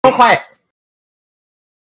quiet.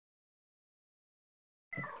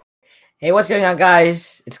 Hey, what's going on,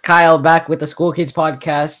 guys? It's Kyle back with the School Kids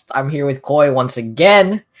Podcast. I'm here with Koi once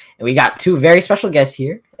again, and we got two very special guests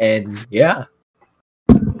here. And yeah,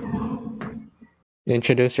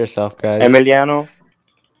 Introduce yourself, guys. Emiliano.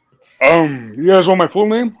 You guys want my full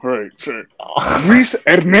name? All right, sure. Luis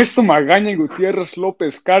Ernesto Magaña Gutierrez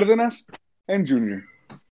Lopez Cárdenas and Jr.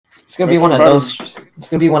 it's gonna be one of those. It's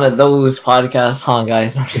gonna be one of those podcasts, huh,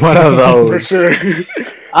 guys? One of For those. sure.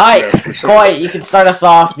 All right, Yeah, for sure. Koi, you can start us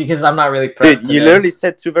off because I'm not really prepped. Dude, you today. literally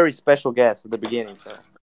said two very special guests at the beginning, so.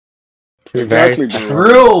 Exactly, bro.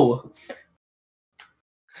 True.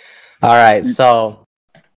 All right, so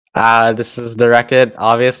this is directed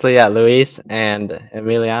obviously at Luis and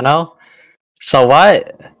Emiliano. So,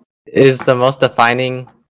 what is the most defining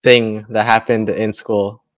thing that happened in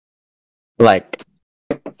school? Like,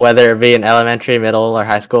 whether it be in elementary, middle, or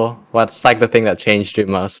high school, what's like the thing that changed you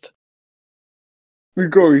most? You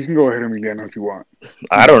can go ahead, Emiliano, if you want.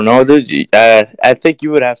 I don't know, dude. I think you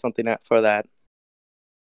would have something for that.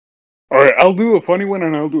 All right, I'll do a funny one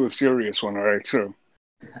and I'll do a serious one. All right, so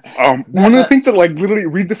one of the things that like literally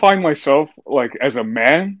redefined myself like as a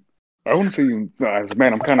man. I wouldn't say even as a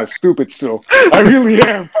man. I'm kind of stupid still. I really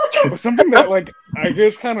am. But something that like I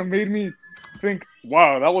guess kind of made me think,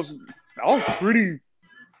 wow, that was pretty.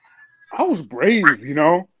 I was brave, you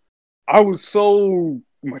know. I was so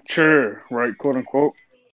mature, right, quote unquote.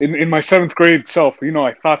 In my 7th grade self, you know,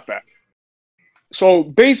 I thought that. So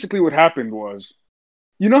basically, what happened was,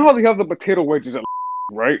 you know how they have the potato wedges at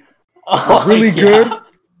right? Oh, Really yeah. good.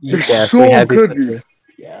 They're Yes, so we had these good, pictures. dude.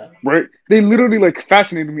 Yeah. Right? They literally like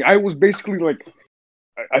fascinated me. I was basically like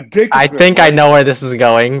addicted. I to them, think I right? know where this is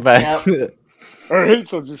going, but Yep. All right,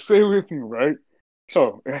 so just stay with me, right?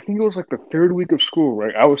 So I think it was like the 3rd week of school,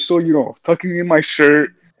 right? I was still, you know, tucking in my shirt.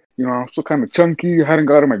 You know, I'm still kind of chunky. I hadn't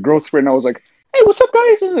gotten my growth spurt, and I was like, "Hey, what's up,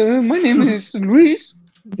 guys? My name is Luis."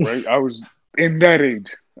 Right? I was in that age,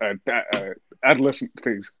 that adolescent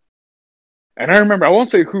phase. And I remember, I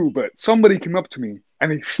won't say who, but somebody came up to me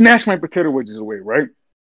and they snatched my potato wedges away, right?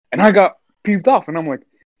 And I got peeved off, and I'm like,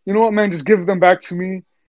 you know what, man? Just give them back to me.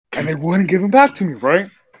 And they wouldn't give them back to me, right?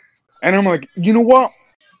 And I'm like, you know what?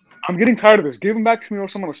 I'm getting tired of this. Give them back to me or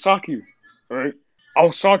I'm going to sock you, all right?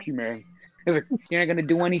 I'll sock you, man. He's like, you're not going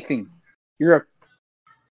to do anything. You're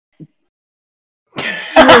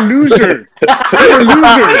a loser. You're a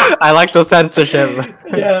loser. I like the censorship.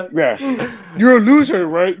 Yeah. Yeah. You're a loser,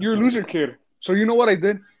 right? You're a loser, kid. So you know what I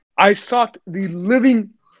did? I socked the living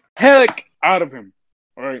heck out of him,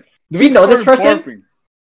 all right? Do we know this Started person? barfing.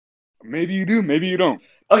 Maybe you do, maybe you don't.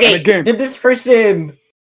 Okay. And again- Did this person?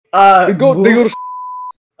 They go to.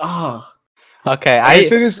 Oh. Okay, I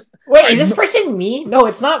say this. Wait, is this person me? No,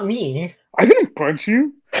 it's not me. I didn't punch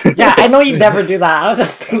you. Yeah, I know you never do that. I was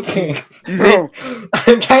just thinking. No.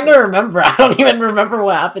 I'm trying to remember. I don't even remember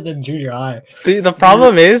what happened in junior high. See, the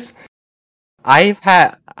problem is, I've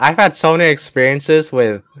had so many experiences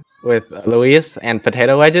with Luis and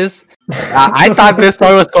potato wedges. I thought this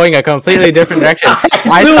story was going a completely different direction.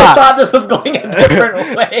 I too thought this was going a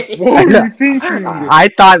different way. What were you thinking? I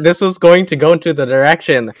thought this was going to go into the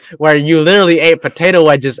direction where you literally ate potato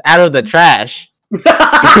wedges out of the trash.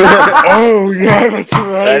 Oh yeah, that's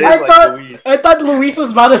right. That is I like thought- Luis. I thought Luis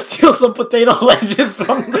was about to steal some potato wedges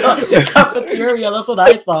from the cafeteria. That's what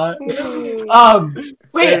I thought.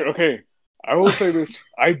 Wait. Hey, okay, I will say this.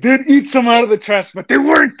 I did eat some out of the trash, but they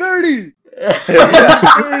weren't dirty. They weren't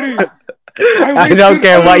dirty. I don't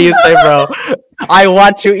care what you say, bro. I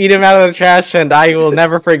watch you eat them out of the trash, and I will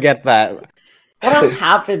never forget that. What else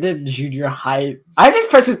happened in junior high? I've been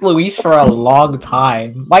friends with Luis for a long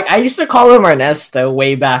time. Like, I used to call him Ernesto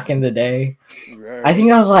way back in the day. I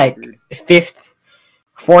think I was like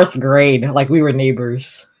 4th grade. Like, we were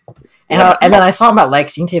neighbors. And then I saw him at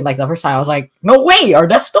Lexington, like, the first time. I was like, no way,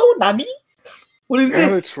 Ernesto? Nani? What is Yeah,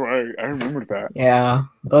 this? that's right. I remember that. Yeah,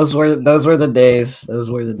 those were the days. Those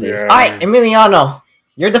were the days. Yeah. All right, Emiliano,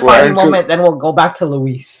 your defining Well, moment. Then we'll go back to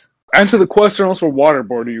Luis. Answer the question. Also,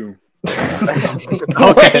 waterboard you.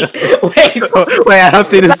 Okay. wait, Wait, I don't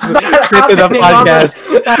think this That's is not into the happening,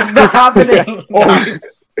 podcast. That's not happening. Oh.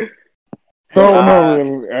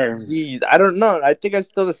 No. Jeez, I don't know. I think I'm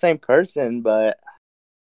still the same person, but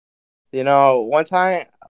you know, one time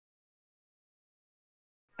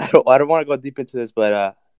I don't want to go deep into this,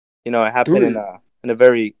 but you know, it happened in a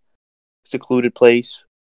very secluded place,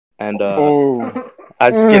 and Oh.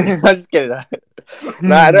 I'm just kidding.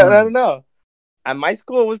 No, I don't know. At my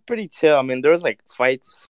school, it was pretty chill. I mean, there was like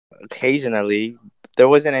fights occasionally. There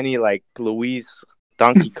wasn't any like Luis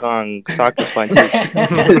Donkey Kong soccer punches,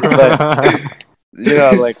 but you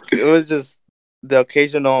know, like it was just the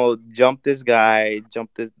occasional jump this guy,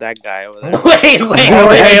 that guy over there. Wait.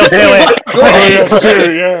 Yeah,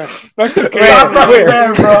 sure, yeah. That's okay. Stop right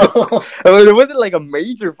there, bro. I mean, it wasn't like a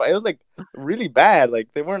major fight. It was like really bad.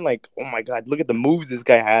 Like they weren't like, oh my god, look at the moves this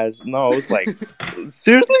guy has. No, it was like,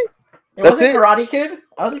 seriously? It That's wasn't it? Karate Kid?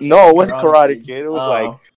 No, it wasn't Karate Kid. It was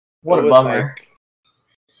like, what it a was bummer.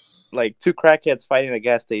 like two crackheads fighting at a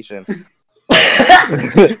gas station.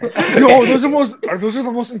 No, those are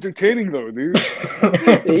the most entertaining though, dude.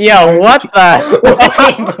 Yo, what the?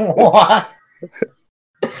 Wait, what?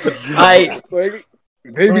 Like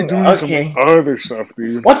they be doing Okay. some other stuff,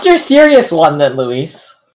 dude. What's your serious one then,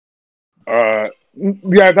 Luis? Yeah,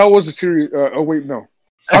 that was a serious. Oh wait, no.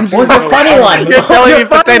 I'm What was a funny one? You're What was telling your me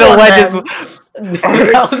funny potato one, wedges. then?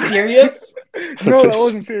 That was serious? No, that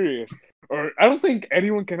wasn't serious. Or I don't think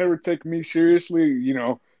anyone can ever take me seriously, you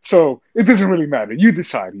know. So it doesn't really matter. You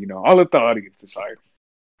decide, you know. I'll let the audience decide.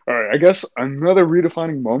 All right. I guess another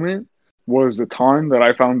redefining moment was the time that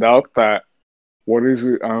I found out that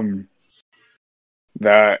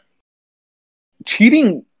that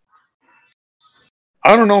cheating.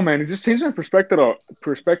 I don't know, man. It just changed my perspective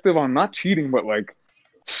on not cheating, but like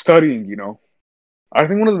studying. You know, I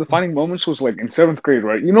think one of the defining moments was like in 7th grade,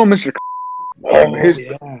 right? You know, Mr.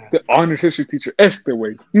 The honors history teacher,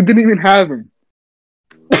 way. You didn't even have him.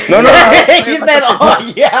 No. He said, "Oh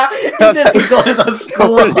yeah, he didn't go to the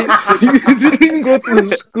school." He didn't even go to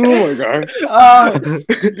the school, my guy.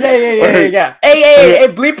 Yeah. Hey,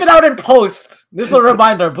 bleep it out in post. This is a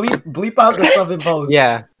reminder. Bleep out the stuff in post.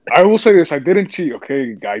 Yeah. I will say this: I didn't cheat.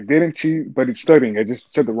 Okay, I didn't cheat, but it's studying. I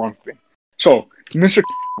just said the wrong thing. So, Mr.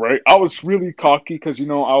 Right, I was really cocky because you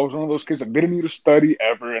know I was one of those kids that didn't need to study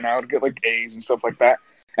ever, and I would get like A's and stuff like that.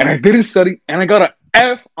 And I didn't study, and I got an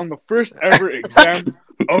F on the first ever exam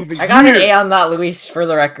of the year. I got an A on that, Luis. For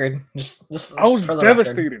the record, just I was for the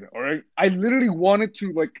devastated. All right, I literally wanted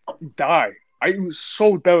to like die. I was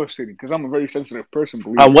so devastated because I'm a very sensitive person.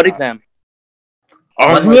 Believe it or What not. exam? It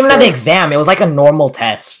wasn't even an exam. It was like a normal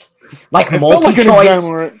test, like It felt like an multi-choice.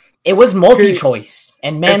 exam, right? It was multi-choice,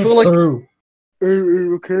 and man's felt like- through.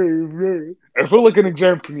 Okay. It felt like an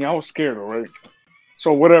exam to me. I was scared, all right?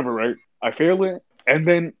 So, whatever, right? I failed it, and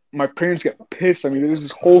then my parents get pissed. I mean, there's this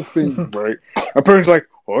whole thing, right? My parents like,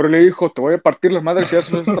 órale, hijo, te voy a partir las madres si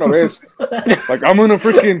haces otra vez. Like, I'm gonna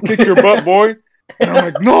freaking kick your butt, boy. And I'm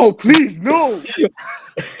like, no, please, no.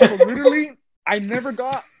 So, literally, I never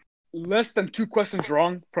got less than 2 questions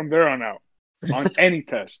wrong from there on out on any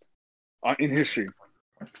test in history.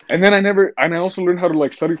 And then I also learned how to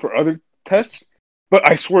like study for other tests. But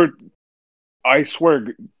I swear,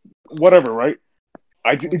 whatever, right?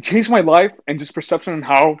 It changed my life and just perception on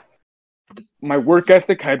how my work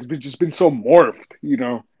ethic had just been so morphed, you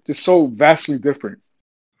know, just so vastly different.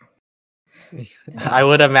 I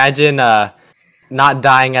would imagine not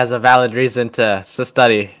dying as a valid reason to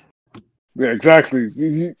study. Yeah,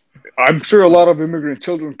 exactly. I'm sure a lot of immigrant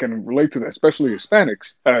children can relate to that, especially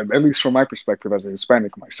Hispanics, at least from my perspective as a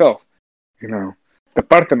Hispanic myself. You know, te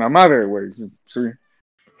parten la madre, güey. See?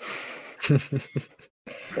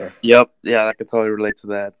 Yep. Yeah, I can totally relate to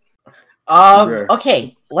that.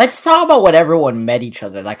 Okay, let's talk about what everyone met each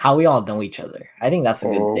other, like how we all know each other. I think that's a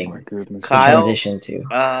good thing My goodness. to Kyle? transition to.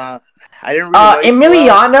 I didn't really know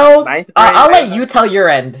Emiliano, ninth grade, I'll let you tell your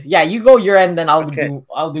end. Yeah, you go your end, then I'll do.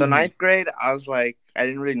 So ninth grade, I was like, I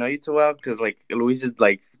didn't really know you too well because like Luis is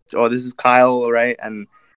like, oh, this is Kyle, right? And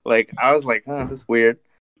like I was like, huh, that's weird.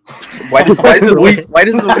 Why does Luis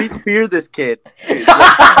fear this kid?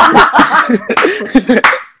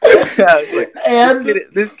 I was like, And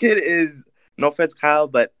this kid is no offense, Kyle,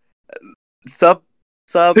 but sub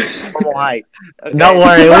normal height. Okay? Don't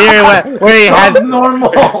worry, we had normal.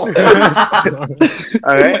 All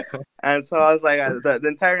right, and so I was like, the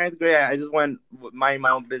entire ninth grade, I just went minding my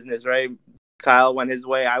own business, right? Kyle went his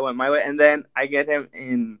way, I went my way, and then I get him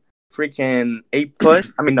in freaking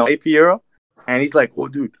AP Euro, and he's like, "Oh,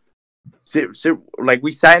 dude, sit, like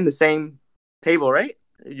we sat in the same table, right?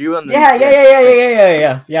 You and the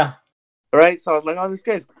Yeah. Right, so I was like, "Oh, this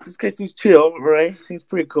guy seems chill, right? Seems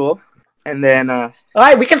pretty cool." And then, all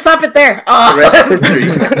right, we can stop it there. the rest is history.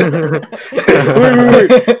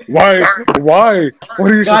 Wait. Why?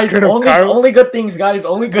 What are you Guys, scared of, Kyle? only good things, guys.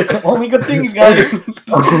 Only good things, guys.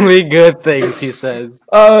 only good things, he says.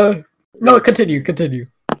 No, continue.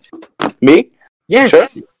 Me? Yes. Sure.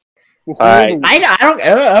 Alright.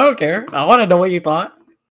 I don't care. I want to know what you thought.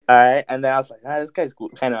 All right, and then I was like, this guy's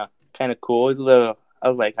kind of cool. He's a little. I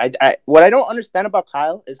was like, I what I don't understand about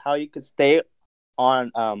Kyle is how you could stay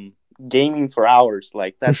on gaming for hours.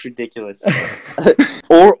 Like that's ridiculous.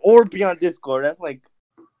 or be on Discord. That's like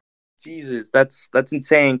Jesus, that's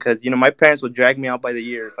insane. Because my parents would drag me out by the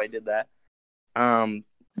ear if I did that.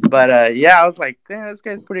 But yeah, I was like, damn, this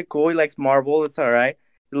guy's pretty cool. He likes Marvel. It's all right.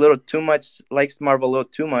 A little too much, likes Marvel a little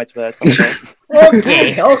too much, but that's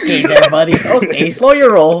okay. okay, there, buddy. Okay, slow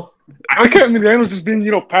your roll. I can't believe Emiliano's just being,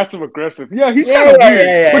 passive aggressive. Yeah, he's kind of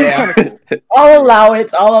weird, but he's kind of cool. I'll allow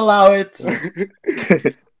it.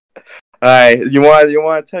 All right, you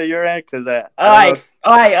want to tell your end? Cause all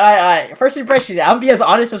right. First impression. I'll be as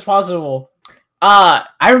honest as possible.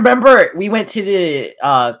 I remember we went to the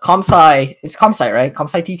comsci. It's comsci, right?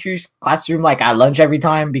 Comsci teachers classroom like at lunch every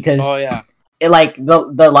time because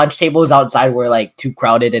the lunch tables outside were like too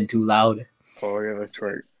crowded and too loud. Oh yeah, that's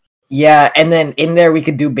right. Yeah, and then in there we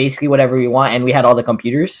could do basically whatever we want, and we had all the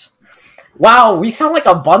computers. Wow, we sound like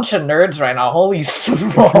a bunch of nerds right now. Holy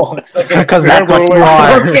smokes! Because that's what you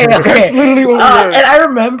are. Okay. And I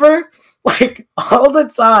remember like all the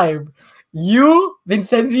time, you,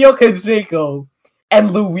 Vincenzo Canseco,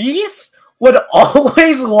 and Luis would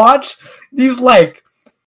always watch these like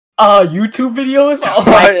YouTube videos of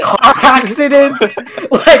like car accidents,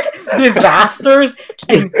 like disasters,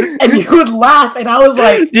 and you would laugh, and I was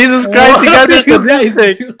like, Jesus Christ, you guys are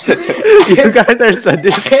sadistic. You guys are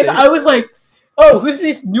sadistic. And I was like, oh, who's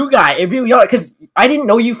this new guy? Because I didn't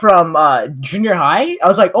know you from junior high. I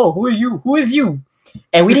was like, oh, who are you? Who is you?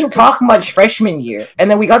 And we didn't talk much freshman year. And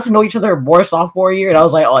then we got to know each other more sophomore year. And I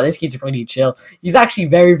was like, oh, this kid's pretty chill. He's actually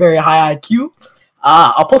very, very high IQ.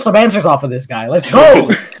 I'll pull some answers off of this guy. Let's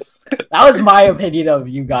go. That was my opinion of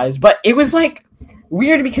you guys. But it was like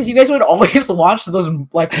weird because you guys would always watch those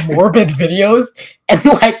like morbid videos and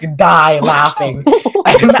like die laughing.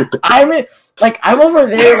 And I'm over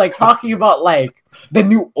there like talking about like the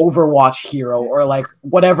new Overwatch hero or like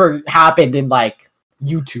whatever happened in like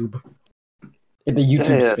YouTube. In the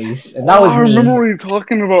YouTube space, and that was me. I remember what you're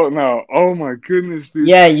talking about now. Oh my goodness, dude.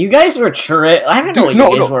 Yeah, you guys were I don't know what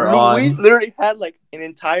you guys were on. Luis literally had like an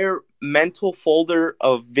entire mental folder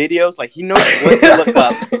of videos. Like he knows what to look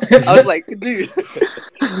up. I was like, dude.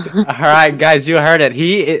 All right, guys, you heard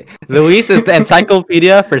it. Luis is the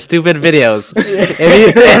encyclopedia for stupid videos. If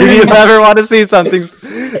you ever want to see something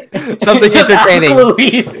entertaining,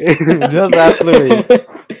 just ask Luis.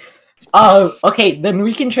 Okay, then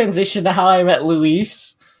we can transition to how I met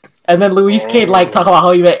Luis, and then Luis can like talk about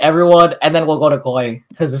how he met everyone, and then we'll go to Koi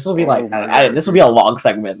because this will be this will be a long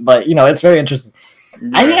segment, but it's very interesting. Yeah.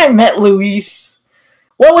 I think I met Luis.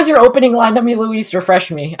 What was your opening line to me, Luis?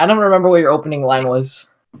 Refresh me. I don't remember what your opening line was.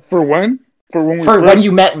 For when? When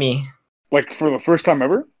you met me. Like for the first time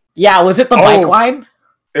ever? Yeah, was it the bike line?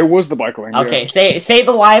 It was the bike line. Okay, yeah. say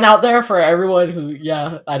the line out there for everyone who.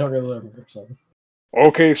 Yeah, I don't remember. So.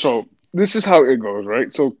 Okay, so. This is how it goes,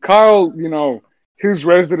 right? So Kyle, his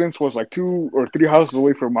residence was like 2 or 3 houses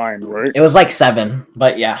away from mine, right? It was like 7,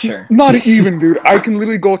 but yeah, sure. Not even, dude. I can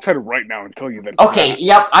literally go outside right now and tell you that. Okay,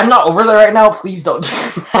 yep. I'm not over there right now. Please don't do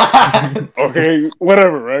that. Okay,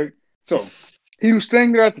 whatever, right? So he was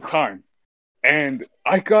staying there at the time, and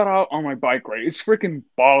I got out on my bike, right? It's freaking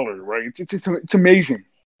baller, right? It's amazing.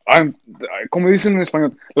 Como dicen en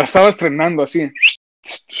español, la estaba estrenando así.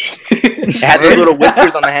 It had those little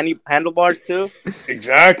whiskers on the handlebars too.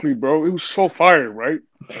 Exactly, bro. It was so fire, right?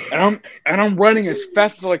 And I'm running as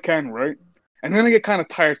fast as I can, right? And then I get kind of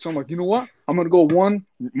tired, so I'm like, you know what? I'm gonna go one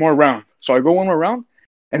more round. So I go one more round,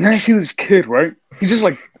 and then I see this kid, right? He's just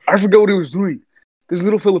like, I forget what he was doing. This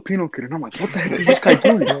little Filipino kid, and I'm like, what the heck is this guy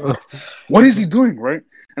doing? What is he doing, right?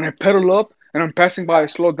 And I pedal up. And I'm passing by, I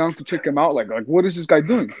slow down to check him out. Like, what is this guy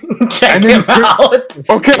doing? Check him out.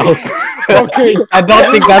 Okay. I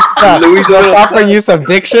don't think that's the proper use of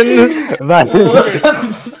diction, but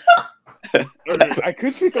I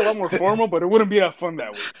could speak a lot more formal, but it wouldn't be that fun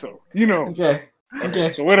that way. So,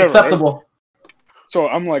 Okay. So whatever. Acceptable. Right? So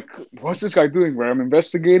I'm like, what's this guy doing? Right? I'm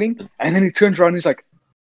investigating, and then he turns around and he's like,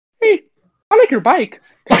 hey, I like your bike.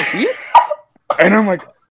 Can I see it? And I'm like,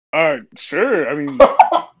 sure. I mean.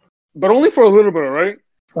 But only for a little bit, right?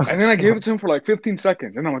 And then I gave it to him for like 15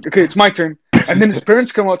 seconds. And I'm like, okay, it's my turn. And then his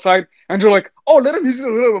parents come outside and they're like, oh, let him use it a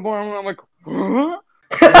little bit more. And I'm like, huh?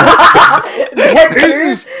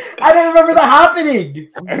 I don't remember that happening.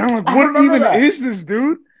 And I'm like, what even is this,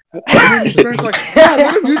 dude? And then his parents are like, yeah,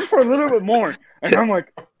 let him use it for a little bit more. And I'm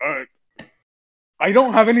like, I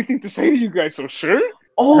don't have anything to say to you guys, so sure?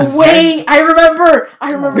 Oh, wait, I remember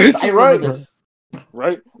this.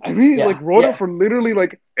 Right? And he rode it for literally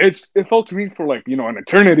it felt to me for an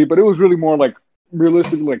eternity, but it was really more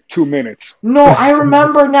realistically 2 minutes. No, I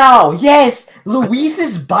remember now. Yes,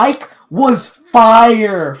 Luis's bike was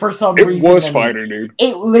fire for some reason. It was fire, dude.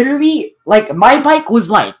 It literally my bike was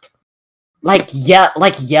like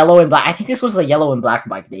yellow and black. I think this was the yellow and black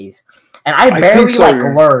bike days, and I think barely so,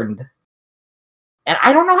 yeah. learned. And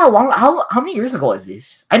I don't know how many years ago is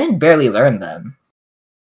this? I didn't barely learn them.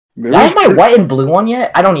 Did I have my white and blue one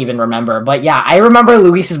yet? I don't even remember. But yeah, I remember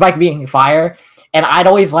Luis's bike being fire, and I'd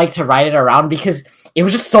always like to ride it around because it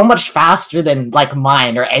was just so much faster than like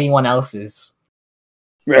mine or anyone else's.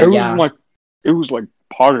 Yeah, it was like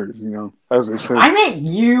poggers, you know, as they say.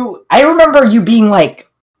 I remember you being like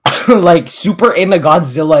like super into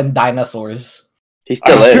Godzilla and dinosaurs. He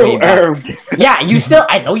still is. Yeah,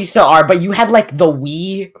 I know you still are, but you had like the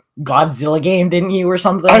Wii Godzilla game, didn't you, or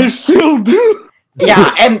something? I still do.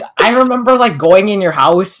 Yeah, and I remember like going in your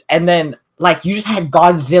house and then like you just had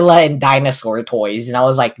Godzilla and dinosaur toys, and I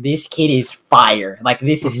was like, this kid is fire. Like,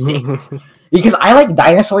 this is sick. Because I like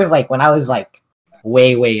dinosaurs like when I was like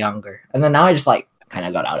way younger. And then now I just like kind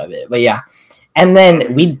of got out of it. But yeah. And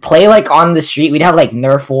then we'd play like on the street. We'd have like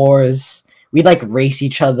Nerf wars. We'd like race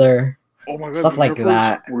each other. Oh my god, stuff like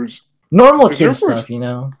that. Was normal kid stuff, you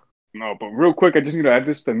know. No, but real quick, I just need to add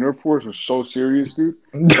this: the Nerf wars are so serious, dude.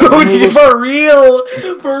 Dude, for real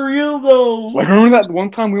though. Like, remember that one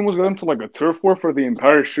time we almost got into like a turf war for the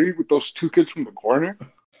entire street with those two kids from the corner?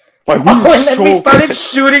 Like, and then we started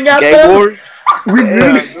shooting at them. Wars? We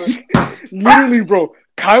literally, bro.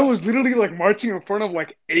 Kyle was literally like marching in front of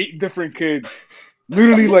like 8 different kids.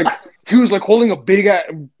 Literally, like he was like holding a big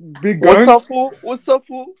gun. What's up,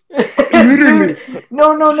 fool? Literally. Dude,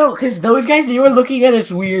 no, because those guys, they were looking at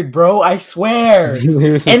us weird, bro. I swear.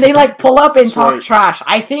 And they like pull up and talk trash.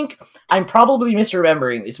 I think I'm probably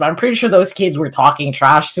misremembering this, but I'm pretty sure those kids were talking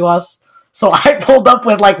trash to us. So I pulled up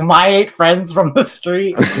with like my 8 friends from the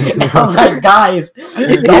street, and I was like, guys,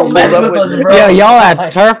 don't mess with us, bro. Yo, y'all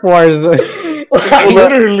at turf wars. Like,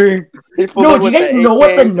 literally. No, do you guys know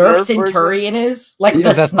what the Nerf Centurion is? Like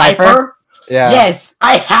the sniper? Yeah. Yes,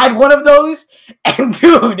 I had one of those, and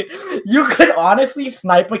dude, you could honestly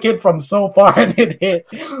snipe a kid from so far and it hit.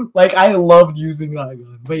 Like, I loved using that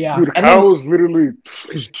gun. But yeah. Dude, Hal was literally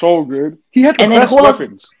so good. He had the best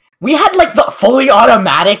weapons. We had like the fully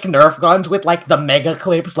automatic Nerf guns with like the mega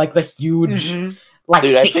clips, like the huge, like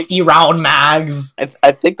 60 round mags.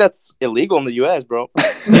 I think that's illegal in the US, bro.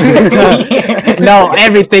 No,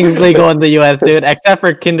 everything's legal in the US, dude, except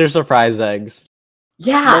for Kinder Surprise eggs.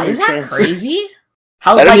 Yeah, is that crazy?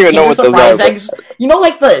 How I don't even know what those are. Eggs, you know,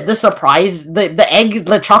 like the surprise, the eggs,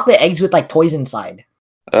 the chocolate eggs with like toys inside.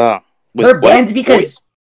 They're banned because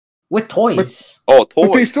with toys. Toys.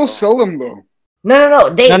 But they still sell them though. No,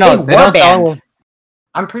 they were banned.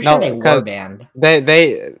 I'm pretty sure they were banned.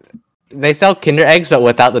 They sell Kinder eggs, but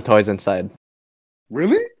without the toys inside.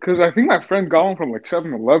 Really? Because I think my friend got one from like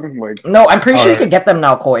 7-Eleven. Like, no, I'm pretty sure you could get them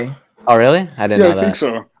now, Koi. Oh, really? I didn't know that. I think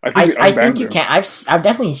so. I think you can. I've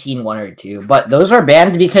definitely seen one or two, but those are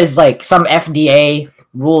banned because like some FDA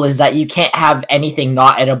rule is that you can't have anything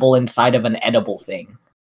not edible inside of an edible thing.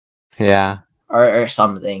 Yeah. Or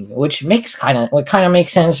something, which kind of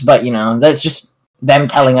makes sense, but you know, that's just them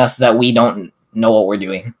telling us that we don't know what we're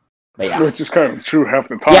doing. But yeah, which is kind of true half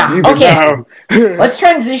the time. Yeah. Okay. Let's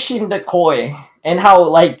transition to Koi and how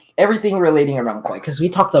like everything relating around Koi, because we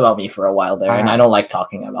talked about me for a while there, and I don't like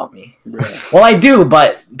talking about me. Yeah. Well, I do,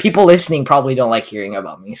 but people listening probably don't like hearing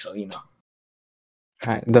about me, so you know.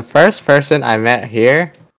 Right. The first person I met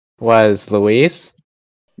here was Luis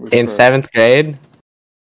in 7th grade.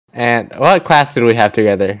 And what class did we have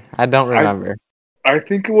together? I don't remember. I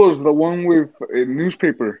think it was the one with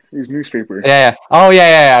newspaper. It was newspaper. Yeah. Oh,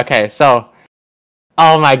 yeah. Okay, so...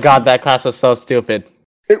 Oh my god, that class was so stupid.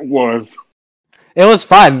 It was. It was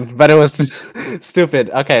fun, but it was stupid.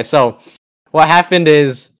 Okay, so... What happened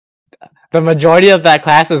is... The majority of that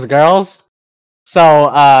class is girls. So,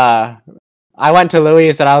 I went to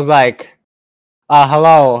Luis and I was like...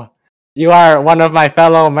 hello. You are one of my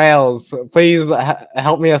fellow males. Please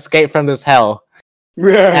help me escape from this hell.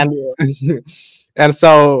 Yeah. And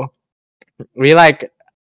so we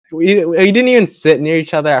didn't even sit near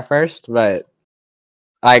each other at first, but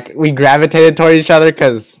like we gravitated toward each other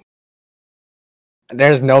because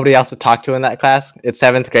there's nobody else to talk to in that class. It's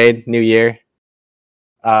 7th grade, new year.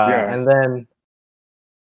 And then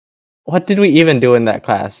what did we even do in that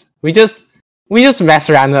class? We just messed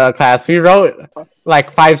around in the class. We wrote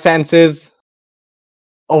like 5 sentences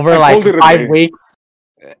over like 5 weeks,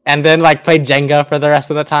 and then like played Jenga for the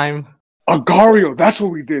rest of the time. Agario, that's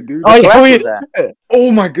what we did, dude. Oh yeah,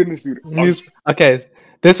 oh my goodness, dude. Okay,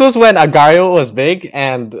 this was when Agario was big,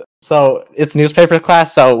 and so it's newspaper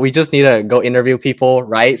class. So we just need to go interview people,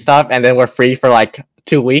 write stuff, and then we're free for like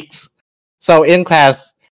 2 weeks. So in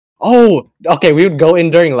class, we would go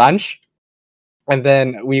in during lunch. And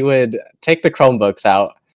then we would take the Chromebooks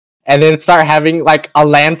out, and then start having like a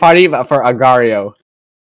LAN party but for Agario.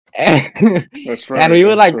 That's right. And we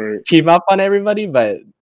would like right. team up on everybody, but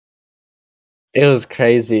it was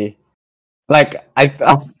crazy. Like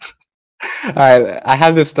all right, I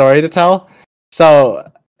have this story to tell. So,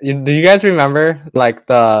 do you guys remember like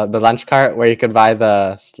the lunch cart where you could buy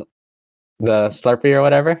the Slurpee or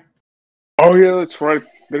whatever? Oh yeah, that's right.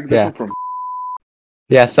 They're different from.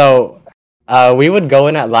 Yeah, so we would go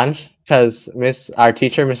in at lunch because our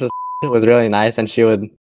teacher, Mrs. was really nice, and she would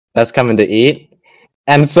let us come in to eat.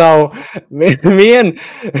 And so me and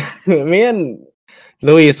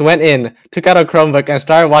Luis went in, took out a Chromebook, and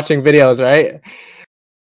started watching videos. Right?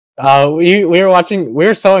 We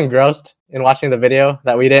were so engrossed in watching the video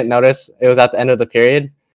that we didn't notice it was at the end of the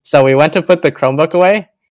period. So we went to put the Chromebook away,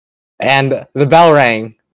 and the bell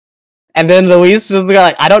rang. And then Luis just got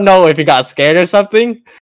like, I don't know if he got scared or something,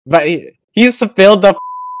 but he spilled the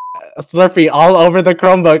Slurpee all over the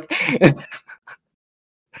Chromebook.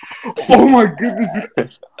 Oh my goodness,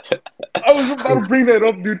 dude. I was about to bring that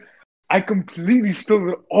up, dude. I completely spilled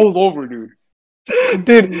it all over, dude.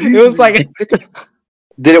 Dude, it was like...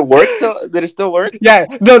 Did it work still? Did it still work? Yeah,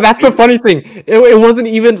 no, that's the funny thing. It wasn't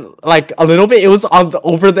even like a little bit, it was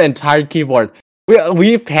over the entire keyboard.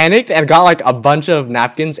 We panicked and got like a bunch of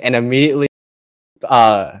napkins and immediately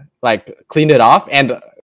like cleaned it off, and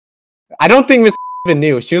I don't think Miss even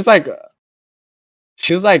knew. She was like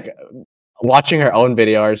watching her own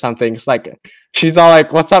video or something. She's all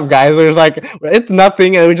like, "What's up, guys?" It was like, "It's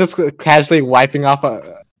nothing," and we just casually wiping off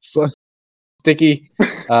a sticky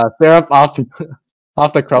syrup off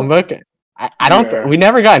the Chromebook. I don't. We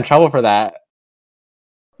never got in trouble for that.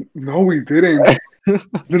 No, we didn't.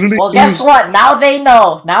 Literally, well, guess what? Now they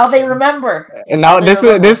know. Now they remember. And now this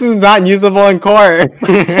is not usable in court.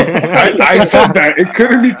 I said that it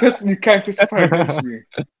couldn't be tested. You can't testify against me.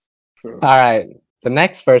 So. All right. The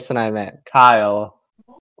next person I met, Kyle,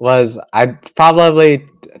 was probably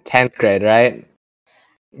 10th grade, right?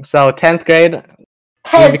 So 10th grade.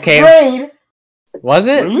 10th grade. Was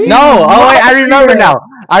it? Really? No. Oh wait, I remember now.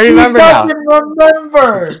 I remember now.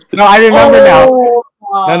 Remember. No, I remember now. No.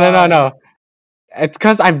 Wow. It's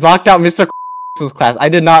because I blocked out Mr. class. I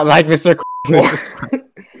did not like Mr.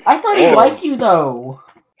 I thought he liked you though.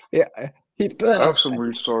 Yeah, I have some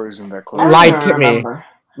weird stories in that class. Liked me.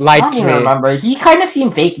 I don't even remember. He kind of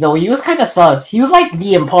seemed fake though. He was kind of sus. He was like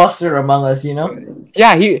the imposter among us, you know?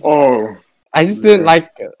 Yeah, I just didn't like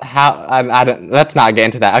how. I don't. Let's not get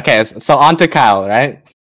into that. Okay, so on to Kyle, right?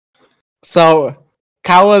 So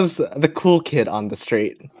Kyle was the cool kid on the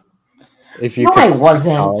street. If you no, I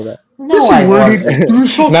wasn't. No, I wasn't.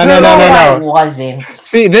 No. I wasn't.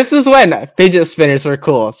 See, this is when fidget spinners were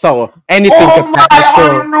cool. So anything could pass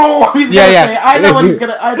cool. I know what he's gonna say. I know what he's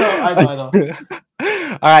gonna. I know.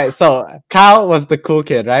 All right, so Kyle was the cool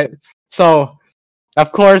kid, right? So,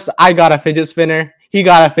 of course, I got a fidget spinner. He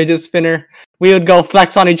got a fidget spinner. We would go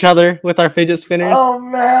flex on each other with our fidget spinners. Oh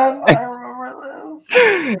man, I remember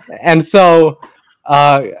this. And so,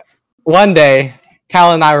 one day,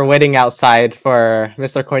 Kyle and I were waiting outside for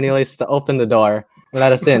Mr. Cornelius to open the door and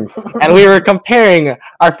let us in. And we were comparing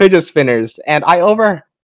our fidget spinners. And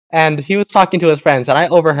he was talking to his friends, and I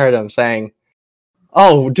overheard him saying,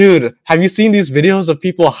 "Oh, dude, have you seen these videos of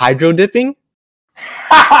people hydro dipping?"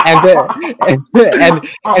 and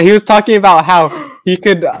he was talking about how he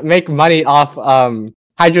could make money off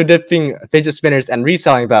hydro dipping fidget spinners and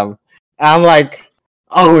reselling them. And I'm like,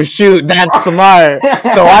 "Oh shoot, that's smart."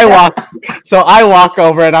 So I walk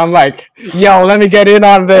over and I'm like, "Yo, let me get in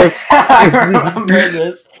on this." I remember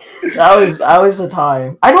this. That was the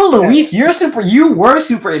time. I know, Luis, you were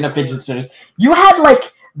super into fidget spinners. You had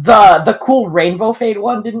like the cool rainbow fade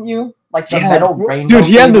one, didn't you? Like the metal rainbow. Dude,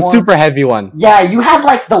 he had the one. super heavy one. Yeah, you had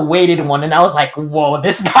like the weighted one, and I was like, "Whoa,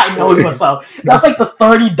 this guy knows what's up." That's like the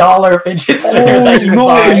 $30 fidget spinner that you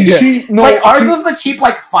buy. Ours was the cheap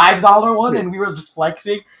like $5 one, and we were just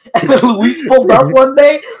flexing. And then Luis pulled up one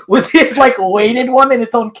day with his like weighted one in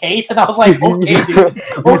its own case, and I was like, "Okay, dude,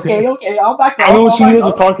 okay, I'll back up." I know what you guys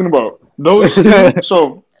are talking about. Those.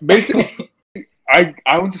 So basically, I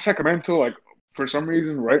went to Sacramento like for some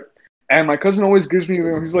reason, right? And my cousin always gives me,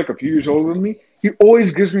 he's like a few years older than me. He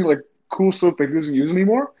always gives me like cool stuff that he doesn't use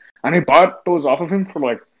anymore. And I bought those off of him for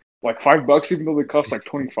like $5, even though they cost like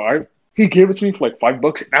 $25. He gave it to me for like $5,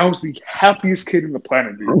 and I was the happiest kid in the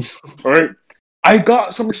planet, dude. All right, I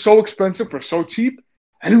got something so expensive for so cheap,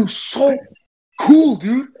 and it was so cool,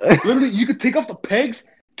 dude. Literally, you could take off the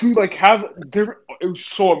pegs to like have different. It was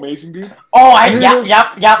so amazing, dude. Oh, yep.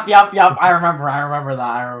 I remember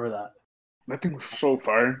that. That thing was so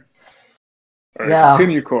fire. All right, yeah.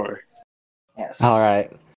 Continue, Corey. Yes. All right.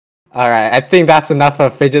 All right, I think that's enough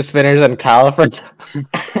of fidget spinners and Kyle. For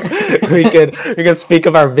we could speak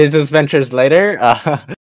of our business ventures later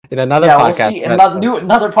in another Yeah, podcast. we'll see.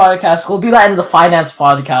 Another podcast. We'll do that in the finance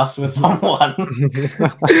podcast with someone.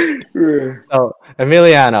 So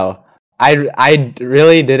Emiliano, I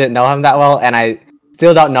really didn't know him that well, and I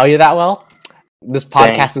still don't know you that well. This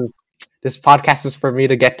podcast is for me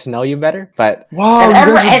to get to know you better. But Wow,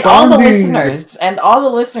 and all the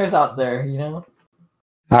listeners out there, you know.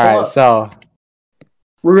 All right, so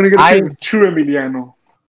we're gonna get to see the true Emiliano.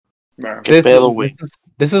 Nah.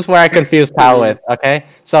 This is where I confuse Kyle with. Okay,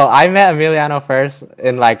 so I met Emiliano first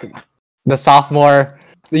in like the sophomore.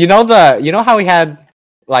 You know how we had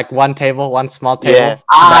like one small table. Yeah.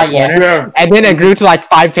 Yes. Yeah. And then it grew to like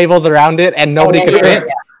 5 tables around it, and nobody could fit.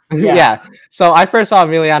 Yeah. Yeah. So I first saw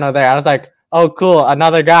Emiliano there. I was like, "Oh, cool,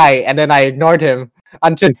 another guy," and then I ignored him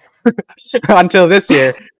until until this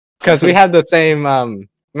year because we had the same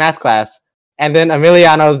math class. And then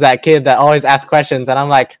Emiliano's that kid that always asks questions, and I'm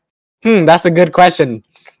like, that's a good question.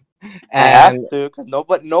 And I have to, because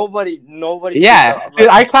nobody. Yeah, dude,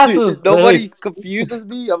 our class was nobody confuses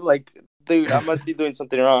me. I'm like, dude, I must be doing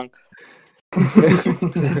something wrong.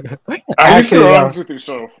 Are you sure honest with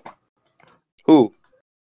yourself? Who?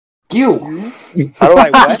 You. How do I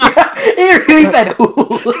what? He really said who.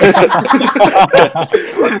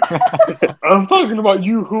 I'm talking about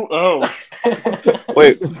you. Who else?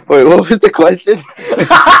 Wait. What was the question?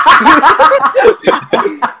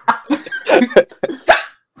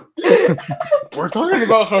 We're talking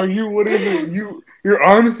about how you wouldn't you're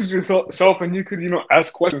honest with yourself and you could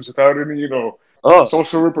ask questions without any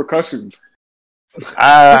social repercussions.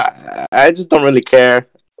 I just don't really care.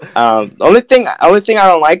 Only thing I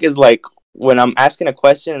don't like is like when I'm asking a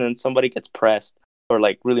question and somebody gets pressed or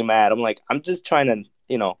like really mad. I'm like, I'm just trying to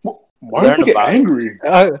why do you get angry?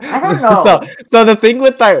 I don't know. So the thing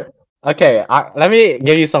with let me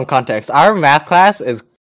give you some context. Our math class is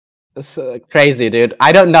crazy, dude.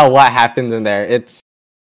 I don't know what happened in there. It's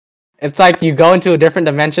like you go into a different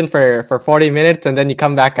dimension for 40 minutes and then you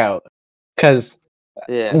come back out. Because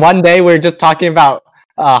one day we're just talking about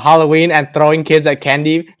Halloween and throwing kids at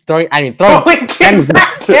candy. Throwing kids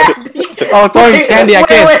at candy. Throwing candy at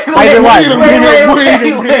kids.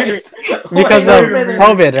 Wait. Because of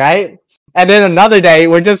COVID, right? And then another day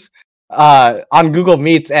we're just on Google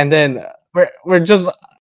Meets, and then we're just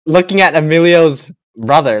looking at Emilio's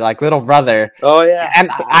brother, like little brother. Oh yeah.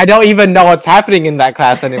 And I don't even know what's happening in that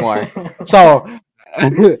class anymore. So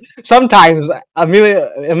sometimes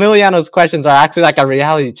Emiliano's questions are actually like a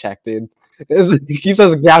reality check, dude. It keeps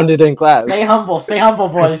us grounded in class. Stay humble,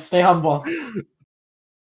 boys. Stay humble.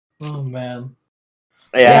 Oh man.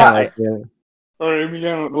 Yeah. All right,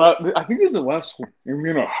 Emiliano. I think this is the last one.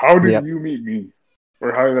 Emiliano, how did you meet me,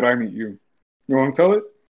 or how did I meet you? You want to tell it?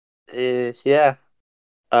 Yeah.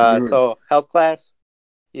 So health class.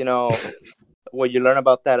 What you learn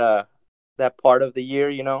about that part of the year.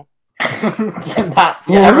 Everyone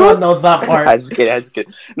knows that part. I just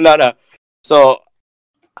kidding. No. So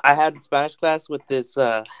I had Spanish class with this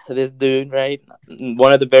dude, right?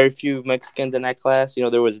 One of the very few Mexicans in that class.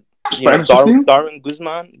 There was Darwin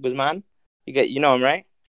Guzman. You know him, right?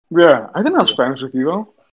 Yeah, I didn't have Spanish with you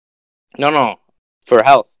though. No, for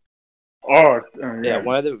health. Oh, yeah.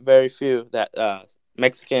 One of the very few that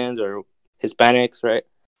Mexicans or Hispanics, right?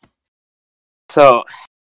 So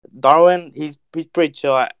Darwin, he's pretty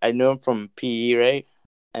chill. I knew him from PE, right?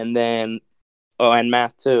 And then and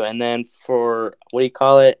math too. And then for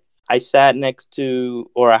I sat next to,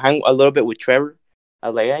 or I hung a little bit with Trevor. I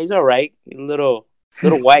was like, yeah, he's all right. A little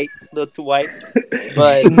white, a little too white.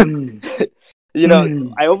 But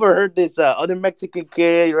I overheard this other Mexican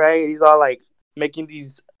kid, right? He's all like making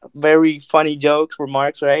these very funny jokes,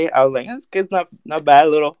 remarks, right? I was like, this kid's not bad. A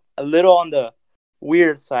little on the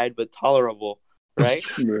weird side, but tolerable, right?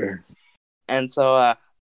 And so,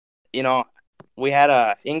 we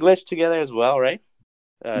had English together as well, right?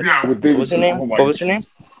 With Davidson. What was your name?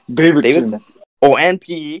 Davidson. Oh, and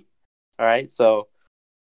PE. All right, so,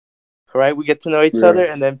 we get to know each other,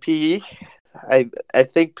 and then PE. I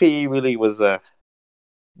think PE really was the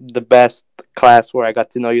best class where I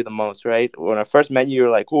got to know you the most, right? When I first met you, you were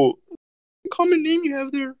like, "Oh, common name you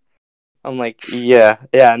have there." I'm like, yeah,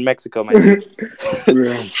 in Mexico, my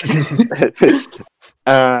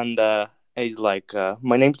And he's like,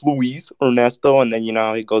 my name's Luis Ernesto, and then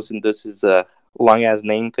he goes and does his long ass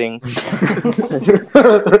name thing.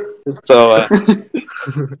 So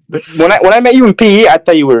when I met you in PE, I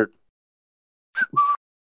thought you were.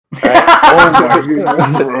 Right? Oh my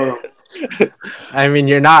goodness, I mean,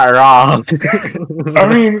 you're not wrong. I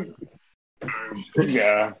mean,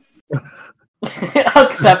 yeah.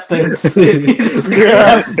 Acceptance. He just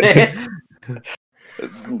accepts it.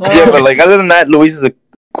 Yeah, but like other than that, Luis is a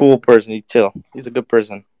cool person. He's chill. He's a good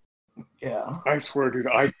person. Yeah. I swear, dude,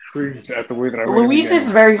 I cringe at the way that I. Luis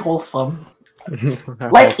is very wholesome.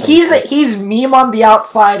 Like he's meme on the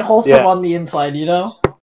outside, wholesome on the inside. You know.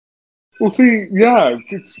 Well, see, yeah,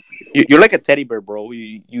 it's You're like a teddy bear, bro.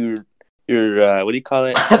 You're what do you call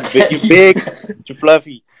it? You're big, you're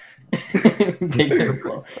fluffy. Bigger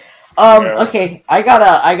blow. Okay, I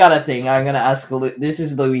got a thing. I'm gonna ask. This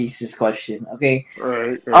is Luis's question. Okay.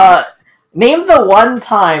 Right. Name the one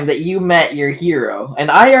time that you met your hero, and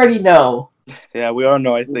I already know. Yeah, we all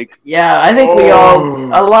know. I think. Yeah, I think we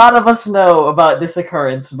all. A lot of us know about this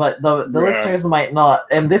occurrence, but the listeners might not.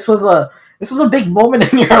 And this was a big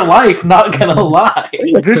moment in your life. Not gonna lie.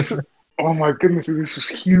 Oh my goodness, this was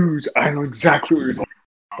huge. I know exactly what you're talking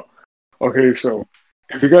about. Okay, so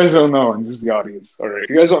if you guys don't know, and this is the audience, all right, if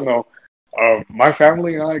you guys don't know, my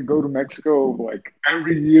family and I go to Mexico like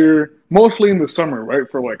every year, mostly in the summer, right,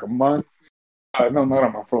 for like a month. No, not a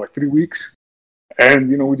month, for like 3 weeks. And,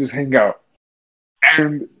 we just hang out.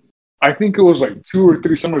 And I think it was like 2 or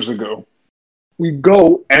 3 summers ago. We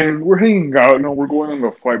go and we're hanging out, we're going on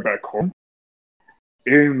the flight back home.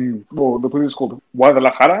 The place is called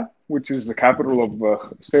Guadalajara, which is the capital of the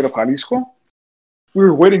state of Jalisco. We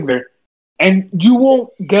were waiting there, and you won't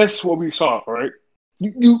guess what we saw. All right,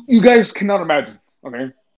 you guys cannot imagine.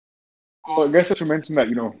 Okay, well, I guess I should mention that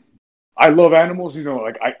I love animals.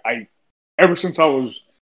 Like I ever since I was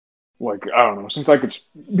like I don't know, since I could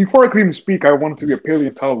before I could even speak, I wanted to be a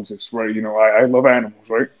paleontologist. Right, I love animals.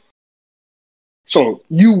 Right, so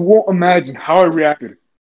you won't imagine how I reacted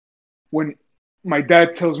when my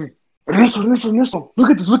dad tells me, Ernesto, look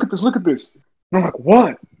at this. And I'm like,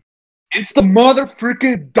 what? It's the mother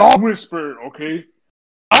freaking dog whisperer, okay?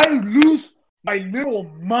 I lose my little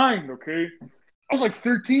mind, okay? I was like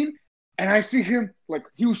 13, and I see him, like,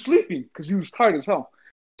 he was sleeping, because he was tired as hell.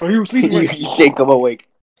 So he was sleeping. You like, shake him awake.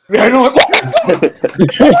 Yeah, I know.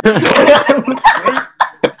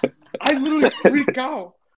 I literally freak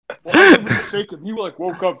out. Well, I literally shake him. He, like,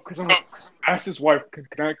 woke up, because I'm like, asked his wife,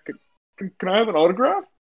 can I have an autograph?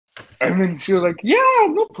 And then she was like, yeah,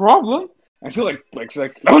 no problem. And she's like,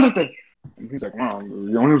 Levántate. And he's like, wow,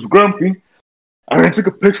 the owner was grumpy. And I took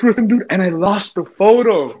a picture with him, dude, and I lost the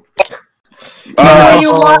photo.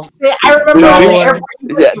 You lost it. I remember.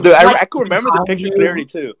 Dude, I could remember the picture clearly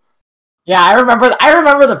too. Yeah, I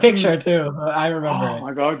remember the picture too. I remember. Oh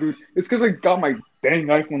my god, dude! It's because I got my dang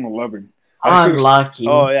iPhone 11. Unlucky.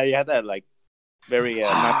 Oh yeah, you had that like. Very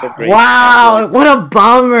not so great. Wow, what a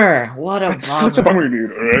bummer! It's such a bummer,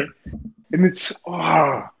 dude. All right, and it's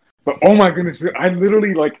but oh my goodness, dude, I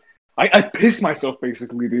literally like I pissed myself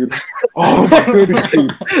basically, dude. Oh my goodness,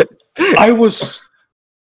 dude. I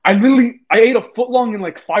ate a foot long in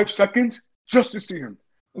like 5 seconds just to see him.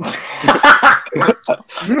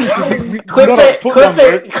 Clip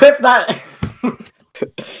that.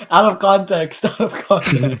 Out of context.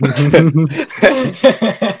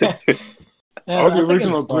 I was the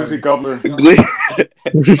original Glizzy Gobbler.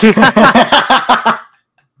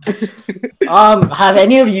 Have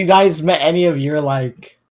any of you guys met any of your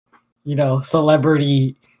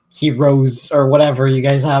celebrity heroes or whatever you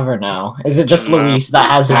guys have or no? Is it just Luis that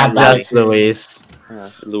has had that? Just Luis.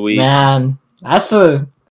 Luis. Man, that's something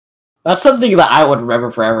that I would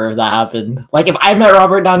remember forever if that happened. Like if I met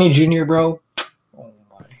Robert Downey Jr., bro.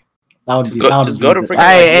 That would be.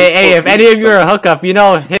 Hey! If any of you are a hookup,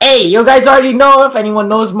 Hey, you guys already know. If anyone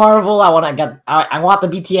knows Marvel, I want the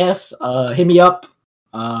BTS. Hit me up.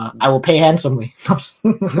 I will pay handsomely.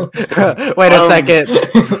 Wait a second.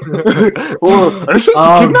 Are you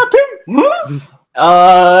kidnap him?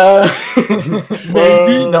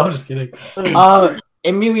 Maybe. No, I'm just kidding.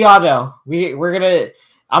 Emiliano,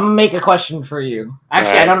 I'm gonna make a question for you.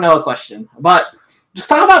 Actually, I don't know a question, but just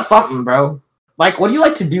talk about something, bro. Like, what do you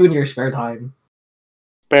like to do in your spare time?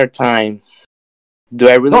 Spare time. Do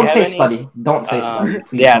I really? Don't say study. Don't say study.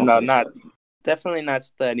 Please Definitely not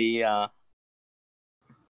study. I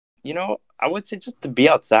would say just to be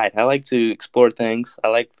outside. I like to explore things. I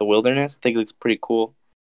like the wilderness. I think it looks pretty cool.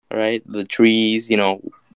 All right, the trees.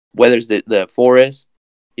 Whether it's the forest.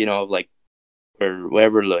 Like or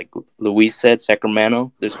wherever. Like Luis said,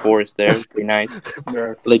 Sacramento. There's forest there. Pretty nice.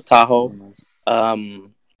 Lake Tahoe.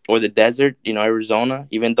 Or the desert, Arizona,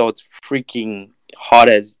 even though it's freaking hot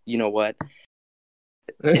as, what?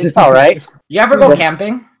 It's all right. You ever go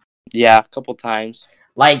camping? Yeah, a couple times.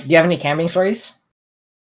 Like, do you have any camping stories?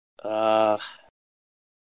 Let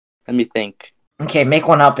me think. Okay, make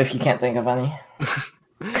one up if you can't think of any.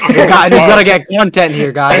 You gotta get content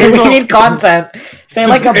here, guys. We need content. Say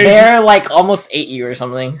like a bear like almost ate you or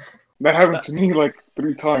something. That happened to me like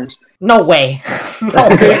 3 times. No way. No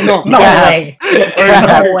Okay, way. no. No way.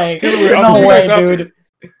 No way. No way, dude.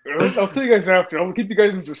 I'll tell you guys after. I'll keep you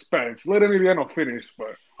guys in suspense. Let Emiliano finish,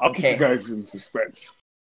 but I'll keep you guys in suspense.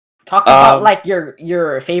 Talk about like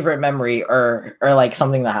your favorite memory or like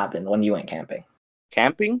something that happened when you went camping.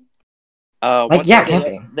 Camping?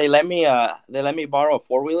 Camping. They let me borrow a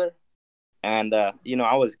 4-wheeler, and I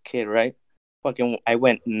was a kid, right? Fucking, I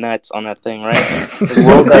went nuts on that thing, right?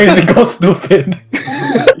 Go crazy, go stupid,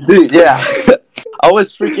 dude. Yeah, I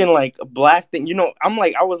was freaking like blasting.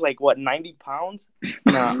 I was like what 90 pounds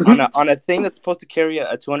on a thing that's supposed to carry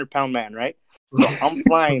a 200-pound man, right? So I'm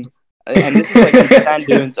flying, and this is like in the sand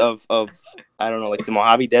dunes of I don't know, like the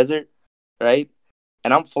Mojave Desert, right?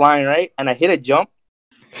 And I'm flying, right, and I hit a jump.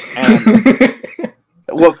 And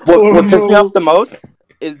what pissed me off the most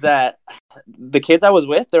is that the kids I was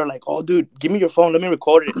with, they're like, "Oh, dude, give me your phone. Let me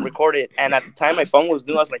record it." And at the time my phone was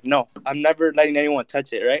new, I was like, "No, I'm never letting anyone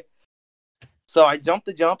touch it." Right? So I jumped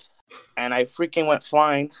the jump, and I freaking went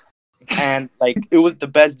flying, and like it was the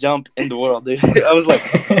best jump in the world, dude. I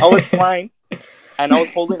was flying, and I was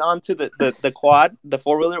holding on to the quad, the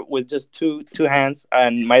 4-wheeler, with just two hands,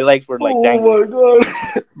 and my legs were like dangling. Oh my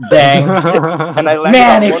god! Dang. And I landed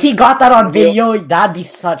Man, on if one- he got that on video, that'd be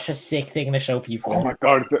such a sick thing to show people. Oh my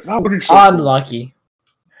god! That would be so Unlucky.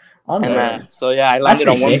 And so I landed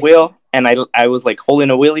on pretty one sick. wheel, and I was like holding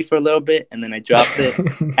a wheelie for a little bit, and then I dropped it,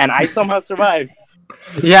 and I somehow survived.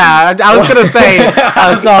 Yeah, I was gonna say.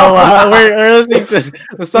 We're listening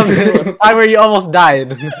to something where you almost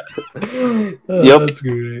died. Yep. That's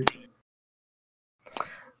great.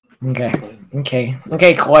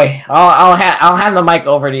 Okay, Koi. I'll hand the mic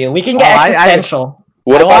over to you. We can get existential.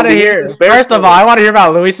 I want to hear. First of all, I want to hear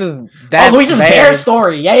about Luis's dad. Luis's bear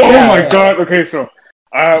story. Yeah. Oh my god. Okay, so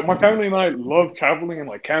my family and I love traveling and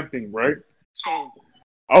like camping, right? So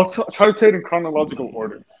I'll try to take it in chronological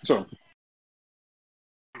order. So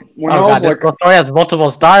when I was this story has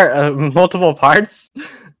multiple parts. Yeah,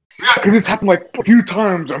 because it's happened like a few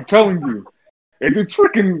times. I'm telling you, it's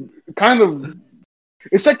freaking kind of.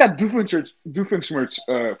 It's like that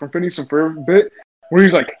Doofenshmirtz from Phineas and Ferb bit, where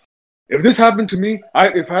he's like, "If this happened to me,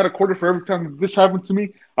 if I had a quarter for every time this happened to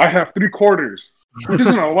me, I have 3 quarters." Which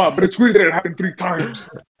isn't a lot, but it's weird that it happened 3 times,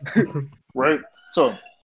 right? So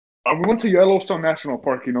we went to Yellowstone National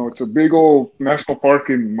Park. It's a big old national park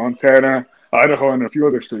in Montana, Idaho, and a few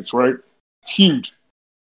other states, right? It's huge,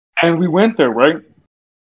 and we went there, right?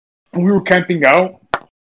 And we were camping out,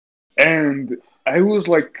 and I was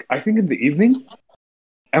like, I think in the evening,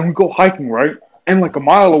 and we go hiking, right? And like a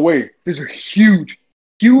mile away, there's a huge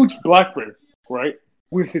black bear, right?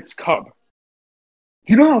 With its cub.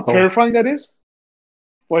 Do you know how terrifying that is?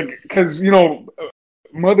 Like, because,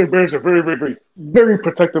 mother bears are very, very, very, very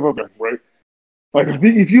protective of them, right? Like,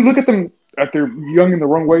 if you look at them at their young in the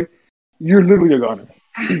wrong way, you're literally a goner.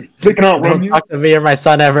 They can outrun Don't you. talk to me or my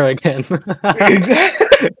son ever again.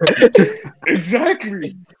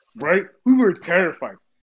 Exactly. Right? We were terrified.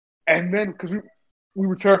 And then, because we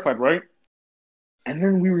were terrified, right? And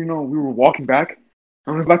then we were walking back,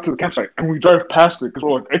 and we went back to the campsite, and we drive past it, because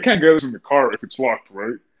we're like, I can't get this in the car if it's locked,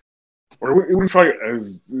 right? Or it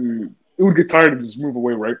would get tired and just move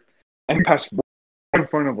away, right? And he passed right in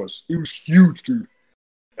front of us. It was huge, dude.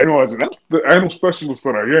 And that's the animal specialist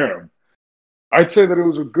that I am. I'd say that it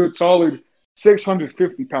was a good solid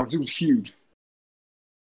 650 pounds. It was huge.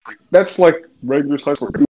 That's like regular size for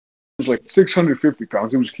it was like 650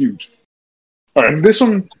 pounds. It was huge. All right, and this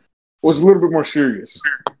one was a little bit more serious.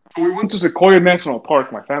 So we went to Sequoia National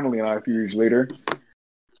Park, my family and I, a few years later,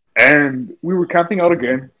 and we were camping out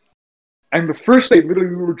again. And the first day,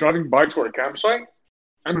 literally, we were driving by to our campsite,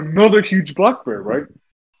 and another huge black bear, right?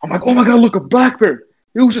 I'm like, oh my god, look, a black bear!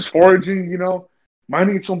 It was just foraging,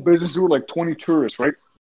 minding its own business. There were like 20 tourists, right?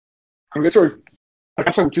 And we get to our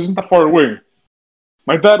campsite, which isn't that far away.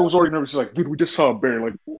 My dad was already nervous. He's like, dude, we just saw a bear.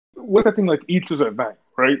 Like, what that thing like eats us at night,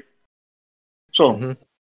 right? So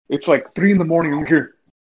it's like 3 a.m. and we hear.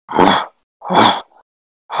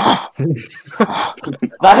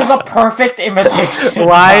 That is a perfect imitation.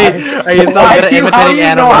 Why are you so good at imitating animals? How do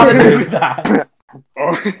you know how to do that?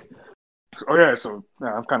 Oh yeah, so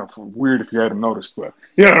I'm kind of weird if you hadn't noticed, but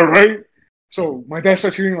yeah, right? So my dad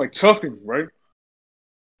starts hearing like chuffing, right?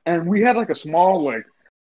 And we had like a small like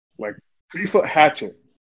 3-foot hatchet,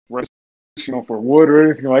 right? For wood or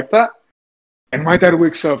anything like that. And my dad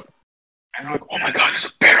wakes up and I'm like, oh my god, there's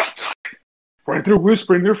a bear outside. Right? They're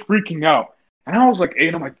whispering, they're freaking out. And I was like 8,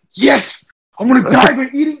 and I'm like, yes! I'm gonna die by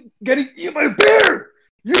getting eaten by a bear!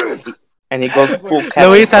 Yes! And he goes full Luis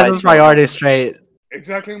Kevin Luis has Feige. his priorities straight.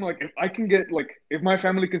 Exactly. I'm like, if I can get if my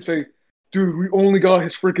family can say, dude, we only got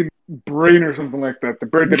his freaking brain or something like that. The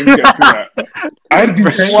bear didn't get to that. I'd be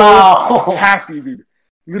so Wow. happy, dude.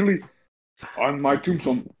 Literally, on my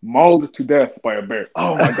tombstone, mauled to death by a bear.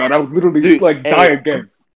 Oh my god, I would literally Dude, die again.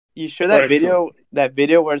 You sure that Right, video? That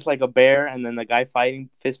video where it's like a bear and then the guy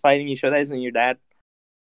fist fighting. You sure that isn't your dad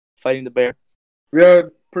fighting the bear? Yeah,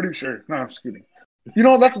 pretty sure. No, I'm just kidding. You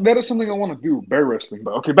know, that is something I want to do, bear wrestling.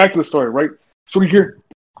 But okay, back to the story, right? So we hear,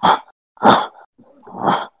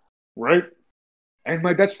 right? And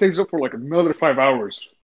my dad stays up for like another 5 hours.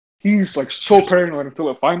 He's like so paranoid until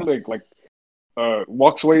it finally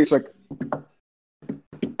walks away. It's like,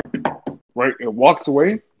 right? It walks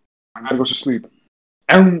away. And I goes to sleep.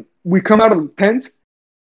 And we come out of the tent,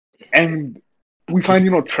 and we find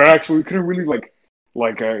tracks, but we couldn't really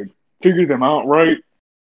figure them out, right?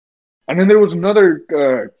 And then there were some other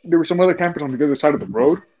campers on the other side of the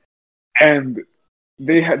road, and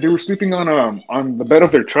they were sleeping on the bed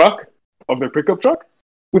of their truck, of their pickup truck,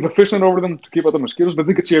 with a fishnet over them to keep out the mosquitoes, but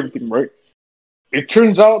they could see everything, right? It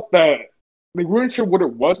turns out that they weren't sure what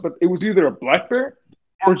it was, but it was either a black bear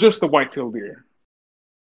or just a white-tailed deer.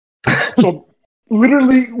 So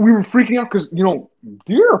literally, we were freaking out because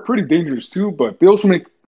deer are pretty dangerous too, but they also make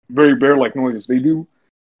very bear-like noises. They do.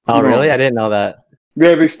 Oh, really? I didn't know that.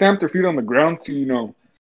 Yeah, they stamp their feet on the ground to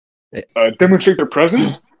demonstrate their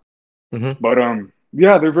presence. Mm-hmm. But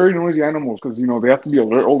yeah, they're very noisy animals because they have to be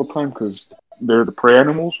alert all the time because they're the prey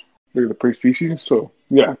animals. They're the prey species. So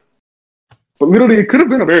yeah, but literally, it could have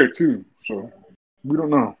been a bear too. So we don't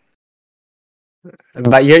know.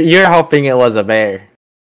 But you're hoping it was a bear.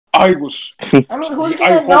 I was. I mean, who's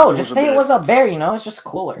gonna know? Just say it was a bear, It's just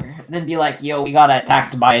cooler. Then be like, yo, we got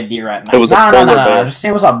attacked by a deer at night. It was a polar bear. Just say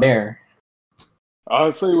it was a bear.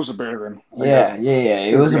 I'd say it was a bear then. Yeah.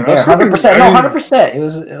 It was a bear. 100%. No, 100%. It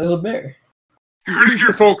was a bear. You heard it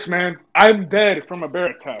here, folks, man. I'm dead from a bear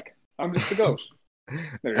attack. I'm just a ghost.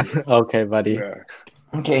 There you go. Okay, buddy. Yeah.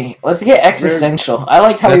 Okay, let's get existential. I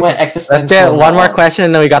like how we went existential. Let's get one more question,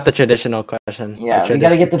 and then we got the traditional question. Yeah, we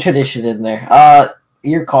gotta get the tradition in there.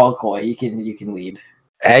 Your call, Koi. You can lead.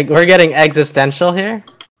 We're getting existential here.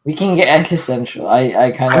 We can get existential.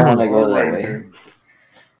 I kind of want to go that way.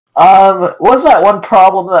 What was that one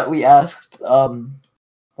problem that we asked?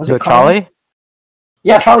 Was it trolley?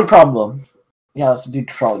 Yeah, trolley problem. Yeah, let's do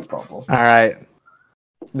trolley problem. All right.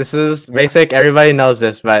 This is basic. Everybody knows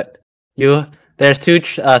this, but there's two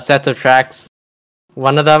sets of tracks.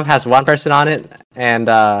 One of them has one person on it, and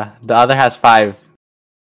the other has 5.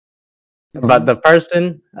 But the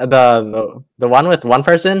person, the one with one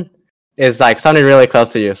person, is like somebody really close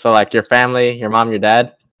to you. So like your family, your mom, your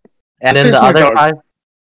dad, and then the other 5.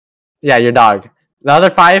 Yeah, your dog. The other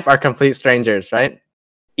 5 are complete strangers, right?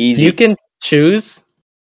 Easy. You can choose.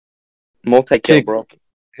 Multi-kill, bro.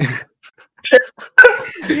 You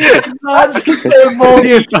did not just say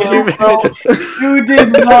multi-kill, bro. You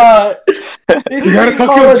did not. This is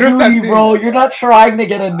Call of Duty, bro. You're not trying to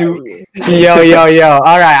get a nuke. Yo.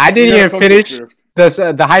 All right, I didn't even finish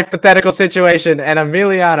the hypothetical situation, and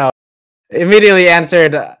Emiliano immediately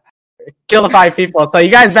answered, "Kill the 5 people." So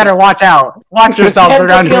you guys better watch out. Watch yourselves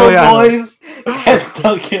around Emiliano. Boys.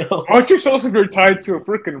 Pentakill. Watch yourselves if you're tied to a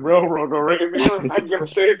freaking railroad already. I'm not gonna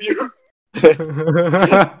save you.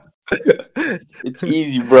 It's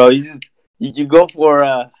easy, bro. You go for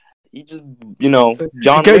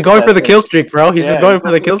John. Going for the kill streak, bro. He's just going for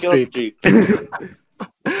the kill streak.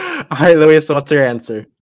 All right, Luis, what's your answer?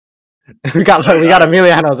 we got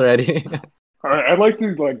Emiliano's already. All right, I'd like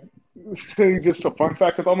to say just a fun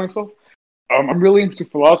fact about myself. I'm really into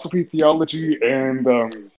philosophy, theology, and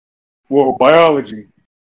biology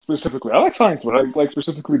specifically. I like science, but I like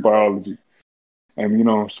specifically biology,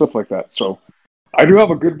 and stuff like that. So I do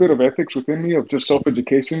have a good bit of ethics within me of just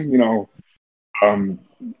self-education.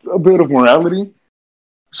 A bit of morality.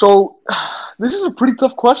 So this is a pretty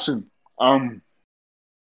tough question. I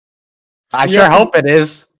sure hope it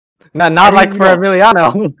is. Not for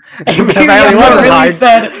Emiliano. Emiliano really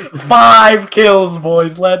said 5 kills,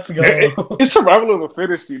 boys. Let's go. It's survival of the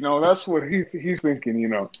fittest, That's what he's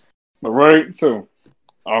thinking, All right. So,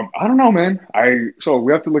 I don't know, man. So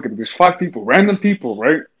we have to look at it. There's 5 people, random people,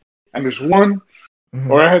 right? And there's one. Mm-hmm.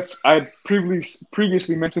 Or I had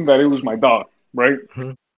previously mentioned that it was my dog, right?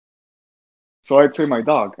 Mm-hmm. So I'd say my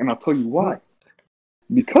dog, and I'll tell you why.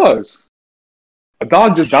 Because a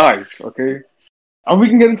dog just dies, okay? And we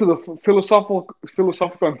can get into the philosophical.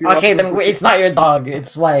 Okay, then it's not your dog.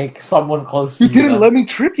 It's like someone close to you. You didn't let me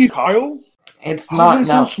trick you, Kyle. It's not.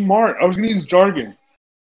 So smart. I was gonna use jargon.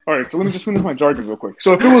 All right, so let me just finish my jargon real quick.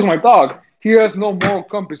 So if it was my dog, he has no moral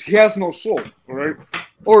compass. He has no soul, right?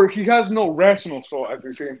 Or he has no rational soul, as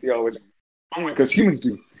they say in theology, only because humans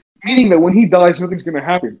do. Meaning that when he dies, nothing's going to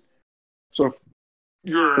happen. So if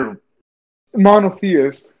you're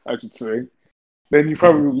monotheist, I should say, then you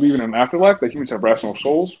probably believe in an afterlife, that humans have rational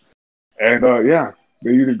souls. And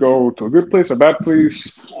they either go to a good place, a bad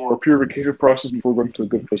place, or a purification process before going to a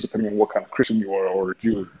good place, depending on what kind of Christian you are or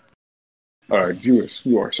Jewish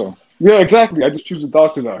you are. So, yeah, exactly. I just choose a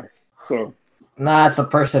dog to die. So, Nah, it's a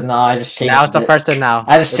person now. I just changed it. Now it's a person now.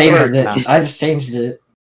 I just It's a changed person it. now. I just changed it.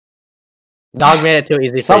 Dog made it too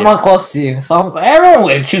easy Someone for close to you. Everyone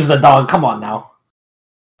would choose the dog. Come on now.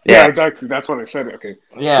 yeah, exactly. That's what I said. Okay.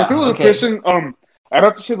 Yeah. So if it was okay. a person, I'd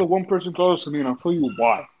have to say the one person closest to me, and I'll tell you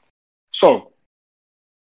why. So,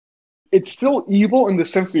 it's still evil in the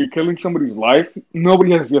sense that you're killing somebody's life.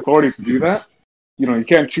 Nobody has the authority to do that. You know, you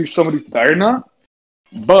can't choose somebody to die or not.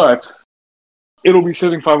 But it'll be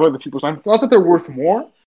saving 5 other people's lives. Not that they're worth more,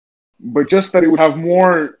 but just that it would have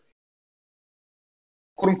more,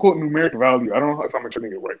 quote-unquote, numeric value. I don't know if I'm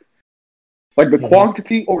explaining it right. Like the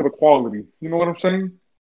quantity over the quality. You know what I'm saying?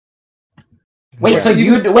 Wait, Yeah. so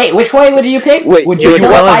which way would you pick? Wait, would you you would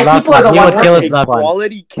kill kill 5 his people or loved the one. one He would kill person? his loved one.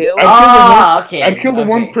 Quality kill. Okay. I'd kill the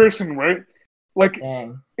one okay. person, right? Like,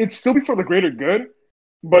 Dang. it'd still be for the greater good,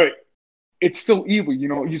 but it's still evil, you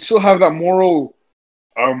know? You'd still have that moral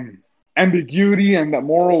ambiguity and that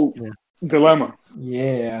moral dilemma.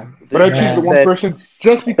 Yeah. But I choose the one Said person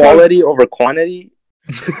just because... Quality over quantity.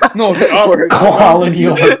 No, Quality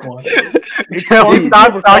over quantity. Can we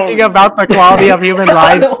stop talking about the quality of human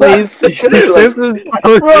life, please? This is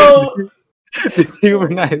Bro.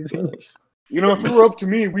 dehumanizing. You know, if it were up to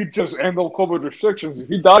me, we'd just end all COVID restrictions. If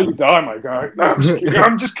you die, you die, my guy. No,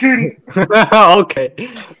 I'm just kidding. Okay.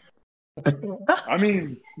 I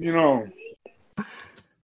mean, you know,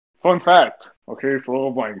 fun fact, okay, for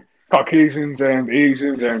all my Caucasians and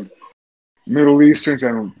Asians and Middle Easterns,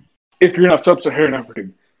 and if you're not sub-Saharan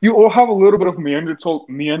African, you all have a little bit of Neanderthal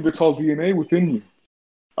DNA within you,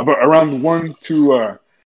 about around 1 to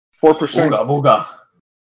 4%. Booga.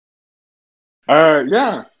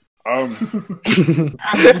 Yeah.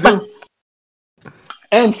 You do.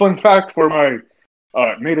 And fun fact for my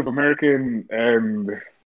Native American and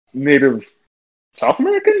Native South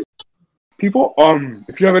American people,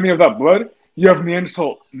 if you have any of that blood, you have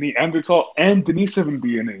Neanderthal and Denisovan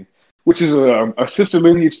DNA, which is a sister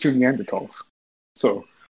lineage to Neanderthals. So,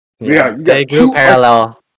 yeah, you they got grew two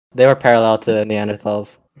parallel. They were parallel to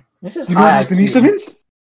Neanderthals. This is You know high the IQ. Denisovans?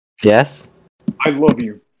 Yes. I love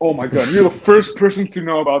you. Oh my god, you're the first person to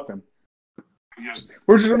know about them. Yes.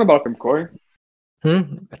 Where'd you learn about them, Coy?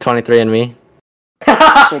 23andMe.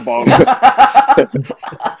 So bald. You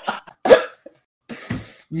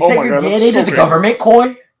Oh said my your God, that's DNA so to the great. government,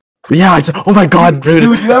 Coy? Yeah. Oh my god, dude.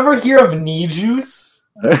 Dude, you ever hear of knee juice?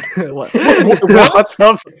 What? What? What's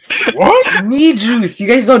up? What? Knee juice. You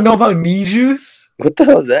guys don't know about knee juice? What the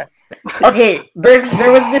hell is that? Okay,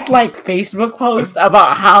 there was this like Facebook post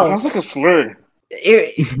about how Sounds like a slur.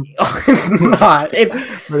 it's not.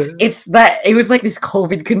 It's that it was like this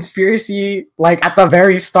COVID conspiracy, like at the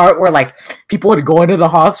very start, where like people would go into the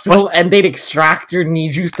hospital and they'd extract your knee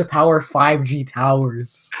juice to power 5G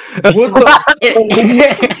towers. What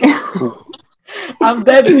the? I'm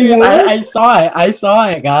dead serious. What? I saw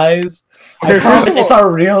it, guys. I Okay, promise first of it's a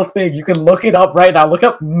real thing. You can look it up right now. Look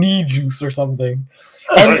up knee juice or something.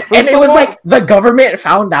 And Alright, and first it of was all- like the government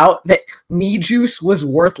found out that knee juice was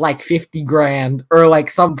worth like 50 grand or like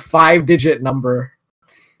some 5-digit number.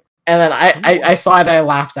 And then I saw it and I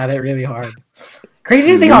laughed at it really hard.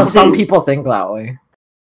 Crazy thing how some people think that way.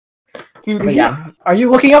 Dude, But yeah. Are you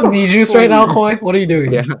looking up knee juice right now, Coy? What are you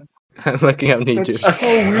doing? Yeah. I'm looking up knee That's juice. so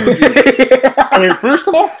weird. Okay, first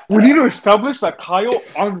of all, we need to establish that Kyle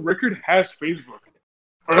on record has Facebook.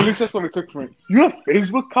 Or at least that's what I took from it. You have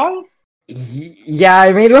Facebook, Kyle? Yeah,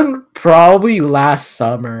 I made one probably last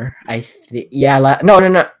summer. I think. Yeah, no.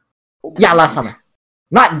 Yeah, last summer.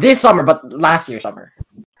 Not this summer, but last year summer.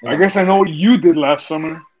 I guess I know what you did last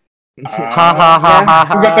summer. Ha ha ha ha.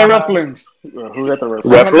 Who got that reference? Who got the reference?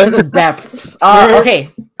 Went to Reference? the depths. Okay.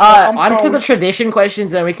 I'm On to sorry. the tradition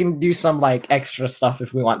questions, and we can do some like extra stuff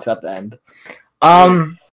if we want to at the end.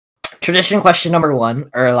 Tradition question number 1,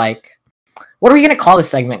 or like, what are we gonna call this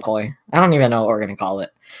segment, Coy? I don't even know what we're gonna call it.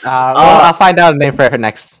 Well, I'll find out a name for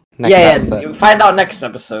next episode. Find out next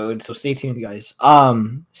episode. So stay tuned, guys.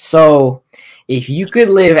 So if you could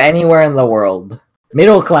live anywhere in the world,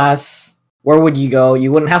 middle class, where would you go?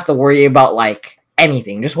 You wouldn't have to worry about like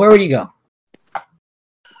anything. Just where would you go?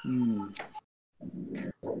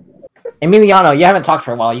 Emiliano, you haven't talked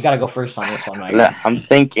for a while. You gotta go first on this one, right? I'm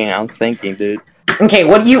thinking, dude. Okay,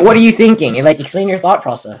 what are you thinking? Like, explain your thought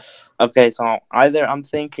process. Okay, so either I'm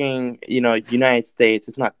thinking, United States,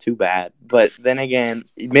 it's not too bad, but then again,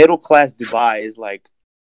 middle class Dubai is like,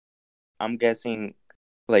 I'm guessing,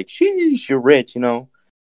 like, sheesh, you're rich, you're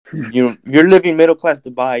living middle class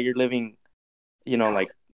Dubai, you're living,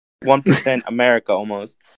 like 1% America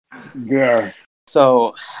almost. Yeah.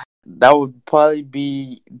 So that would probably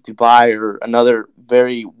be Dubai or another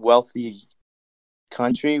very wealthy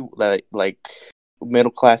country, like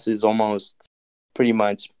middle class is almost pretty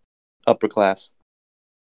much upper class.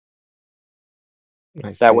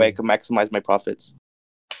 That way I can maximize my profits.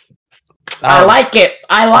 I like it.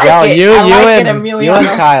 I like it. You it, and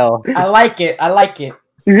Emiliano. Kyle. I like it.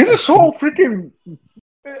 This is so freaking.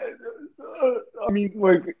 I mean,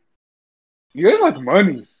 like, you guys like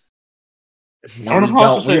money. I don't know how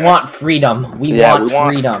else to say We want freedom. We want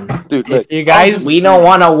freedom. Dude, look, If you guys, we don't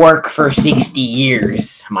want to work for 60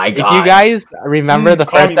 years. My God. if you guys remember the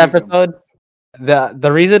first episode,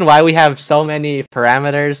 the reason why we have so many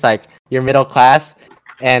parameters, like you're middle class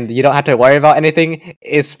and you don't have to worry about anything,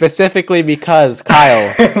 is specifically because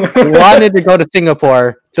Kyle wanted to go to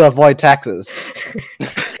Singapore to avoid taxes.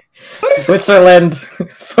 Switzerland.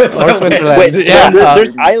 Wait,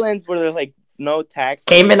 there's islands where there's like no tax.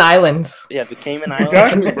 Cayman Islands. Yeah, the Cayman Islands.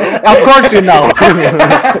 Exactly, bro. Of course you know.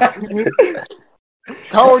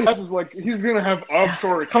 Howard is like, he's gonna have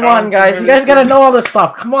offshore. Come on, guys. You guys gotta know all this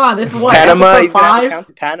stuff. Come on. This is what Panama, episode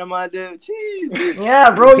 5. Panama, dude. Jeez, dude.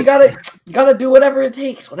 Yeah, bro. You gotta do whatever it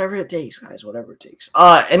takes. Whatever it takes, guys. Whatever it takes.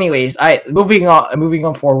 Anyways, moving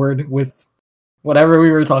on forward with whatever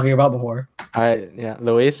we were talking about before. All right, yeah,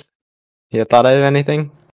 Luis, you thought of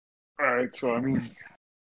anything? All right, so I mean,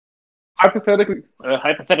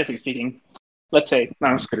 hypothetically speaking, let's say. No,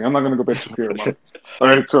 I'm just kidding. I'm not gonna go back to Superior. All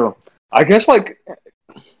right, so I guess like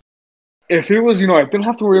if it was, I didn't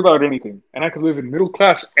have to worry about anything, and I could live in middle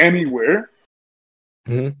class anywhere.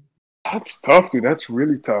 Mm-hmm. That's tough, dude. That's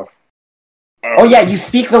really tough. Oh yeah, you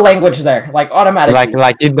speak the language there, like automatically.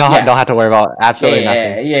 Like you don't have to worry about absolutely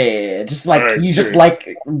nothing. Yeah. Just like Right, just like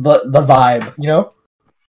the vibe,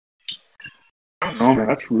 I don't know, man.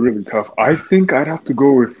 That's really tough. I think I'd have to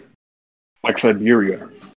go with like Siberia.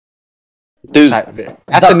 Dude,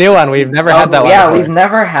 that's a new one. We've never had that one. Yeah, before. we've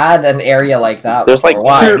never had an area like that. There's like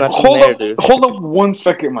why? Here, Hold up 1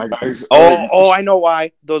 second, my guys. Oh, I know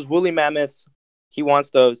why. Those woolly mammoths. He wants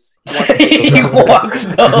those. He wants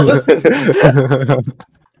those.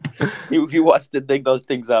 he wants to dig those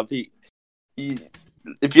things up. He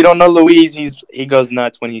if you don't know Luis, he goes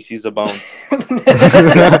nuts when he sees a bone. Wait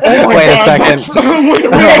a second.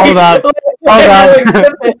 Hold up.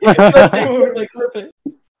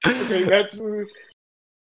 Okay, that's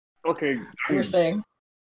okay. You were saying.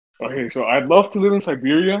 Okay, so I'd love to live in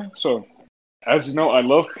Siberia. So, as you know, I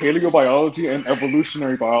love paleobiology and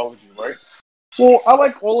evolutionary biology, right? Well, I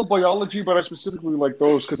like all of biology, but I specifically like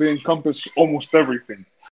those because they encompass almost everything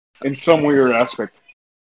in some way or aspect.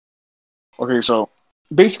 Okay, so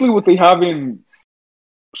basically what they have in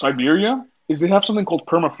Siberia is they have something called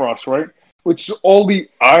permafrost, right? Which is all the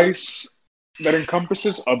ice that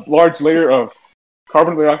encompasses a large layer of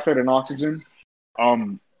carbon dioxide and oxygen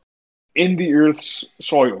in the Earth's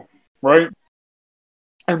soil, right?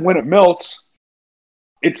 And when it melts,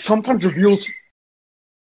 it sometimes reveals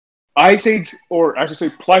Ice Age, or I should say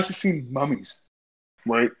Pleistocene mummies,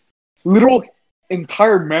 right? Literal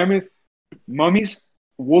entire mammoth mummies,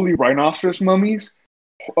 woolly rhinoceros mummies,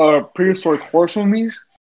 prehistoric horse mummies,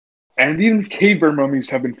 and even cave bear mummies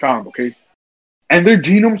have been found, okay? And their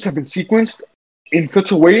genomes have been sequenced in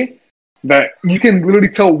such a way that you can literally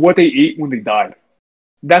tell what they ate when they died.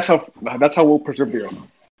 That's how well preserved they are.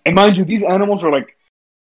 And mind you, these animals are like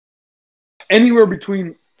anywhere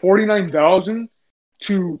between 49,000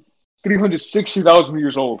 to 360,000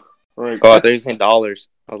 years old. Right? Oh, they're saying dollars.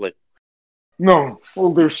 I was like, no.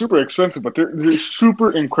 Well, they're super expensive, but they're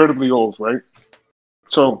super incredibly old, right?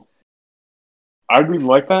 So I really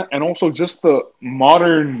like that, and also just the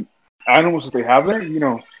modern animals that they have there.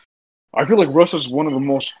 I feel like Russia's one of the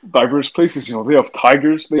most diverse places. They have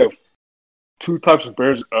tigers. They have 2 types of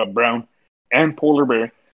bears, brown and polar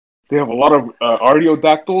bear. They have a lot of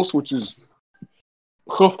artiodactyls, which is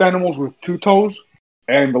hoofed animals with 2 toes,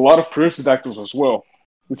 and a lot of perissodactyls as well,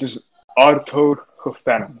 which is odd-toed hoofed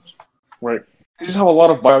animals, right? They just have a lot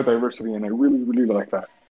of biodiversity, and I really, really like that.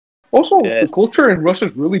 Also, the culture in Russia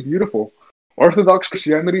is really beautiful. Orthodox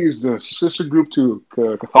Christianity is the sister group to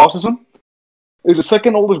Catholicism. It's the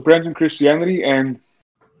second oldest branch in Christianity, and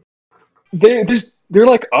they're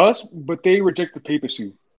like us, but they reject the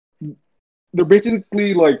papacy. They're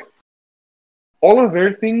basically like all of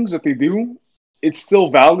their things that they do it's still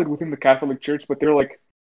valid within the Catholic Church, but they're like,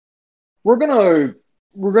 we're gonna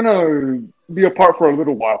be apart for a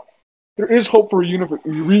little while. There is hope for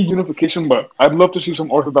reunification, but I'd love to see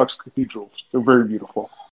some Orthodox cathedrals. They're very beautiful.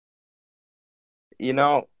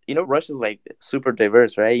 Russia's like super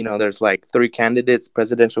diverse, right? There's like 3 candidates,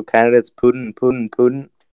 presidential candidates, Putin.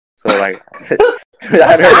 So like,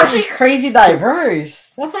 that's actually crazy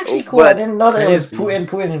diverse. That's actually cool. I didn't know that it was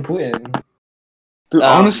Putin. Dude,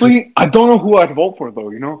 honestly, I don't know who I'd vote for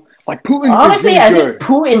though. Like Putin. Honestly, I think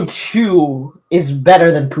Putin 2 is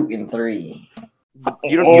better than Putin 3. How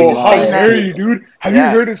dare you, dude? Have you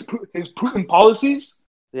heard his Putin policies?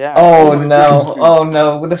 Yeah. Oh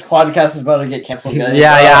no! This podcast is about to get canceled, guys.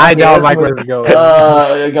 Yeah, I know. Mike, where to go?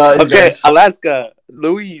 Guys. Okay, guys. Alaska.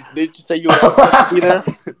 Luis, did you say you were Peter?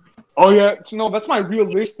 Oh yeah, no, that's my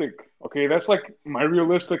realistic. Okay, that's like my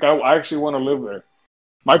realistic. I actually want to live there.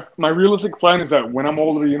 My realistic plan is that when I'm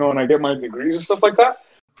older, and I get my degrees and stuff like that,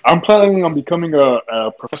 I'm planning on becoming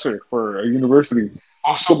a professor for a university.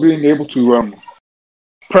 Also, being able to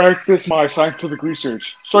practice my scientific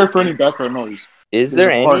research. Sorry for any background noise. Is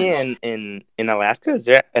there any in Alaska? Is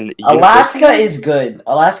there an Alaska is good.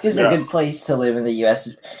 Alaska is a good place to live in the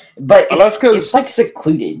U.S., but it's like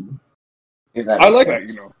secluded. I like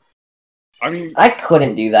sense. That, I mean, I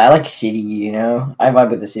couldn't do that. I like city, I vibe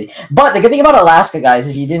with the city. But the good thing about Alaska, guys,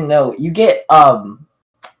 if you didn't know, you get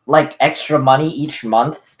like extra money each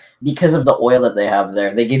month because of the oil that they have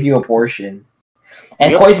there. They give you a portion.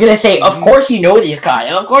 And Koi's gonna say, "Of course you know this guy.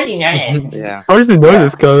 Of course you know this. Yeah, of course you know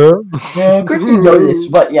this guy. Yeah, of course you know this."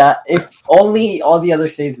 But yeah, if only all the other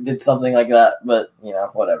states did something like that. But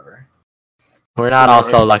whatever. We're not all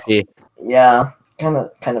so lucky. Yeah, kind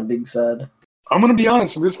of big sad. I'm gonna be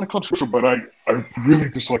honest. It's not controversial, but I really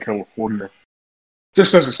dislike California,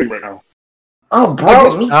 just as a state right now. Oh, bro,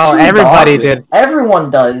 me too. Oh, everybody did. Everyone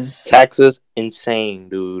does. Texas, insane,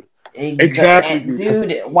 dude. Exactly,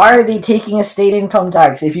 dude. Why are they taking a state income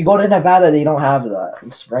tax? If you go to Nevada, they don't have that.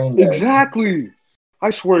 It's brain dead. Exactly. I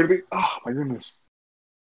swear. Oh my goodness.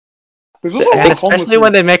 And especially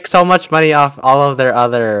when they make so much money off all of their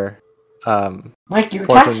other. Like you're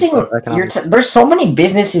taxing. There's so many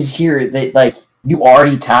businesses here that like you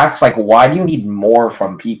already tax. Like, why do you need more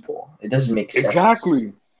from people? It doesn't make sense.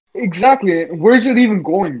 Exactly. Where's it even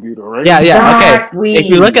going, dude? Right? Yeah. Okay. If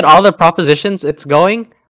you look at all the propositions, it's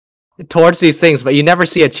going towards these things, but you never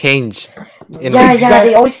see a change.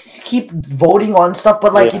 They always keep voting on stuff,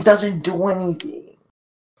 but like it doesn't do anything.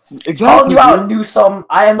 Exactly. Calling you out, Newsom.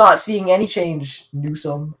 I am not seeing any change,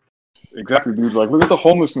 Newsom. Exactly, dude. Like, look at the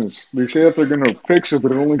homelessness. They say that they're gonna fix it,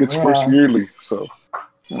 but it only gets worse yearly. So.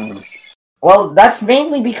 Well, that's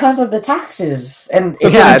mainly because of the taxes, and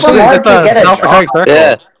it's super hard to get a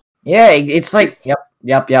job. Yeah, it's like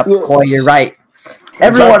yep. Koi, you're right.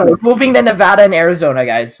 Everyone, we're moving to Nevada and Arizona,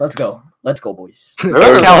 guys. Let's go, boys.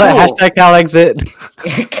 Hashtag Cal exit.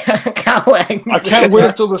 Cal exit. I can't wait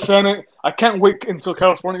until the Senate. I can't wait until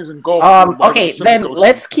California is in gold. Okay, then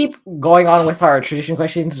let's keep going on with our tradition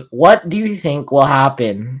questions. What do you think will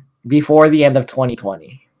happen before the end of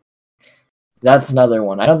 2020? That's another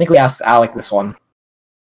one. I don't think we asked Alec this one.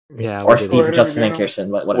 Yeah, or Steve, Justin, and Kirsten,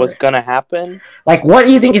 but whatever. What's gonna happen? Like, what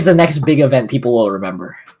do you think is the next big event people will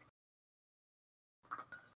remember?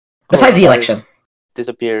 Besides the election.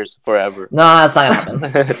 Disappears forever. No, that's not gonna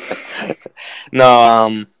happen.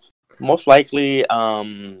 No, most likely,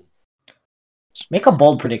 make a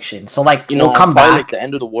bold prediction. So, like, we'll come back. Like the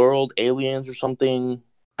end of the world, aliens or something.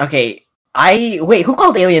 Okay, wait. Who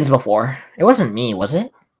called aliens before? It wasn't me, was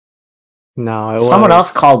it? No, someone else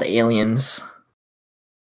called aliens.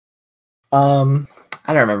 I don't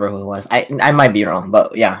remember who it was. I might be wrong,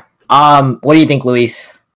 but yeah. What do you think,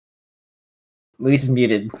 Luis? Luis is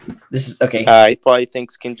muted. This is okay. He probably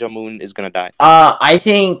thinks Kim Jong-un is gonna die. I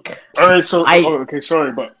think. All right, so okay,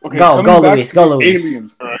 sorry, but okay. Go, Luis. Go, Luis.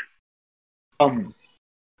 Aliens. All right.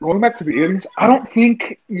 Going back to the aliens, I don't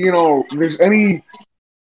think there's any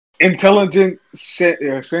intelligent,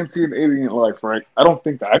 sentient alien life, right? I don't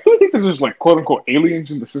think that. I do think that there's like quote unquote aliens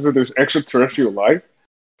in the sense that there's extraterrestrial life,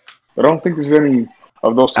 but I don't think there's any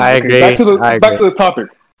of those things. I agree. Back to the topic.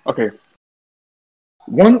 Okay.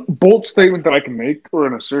 One bold statement that I can make, or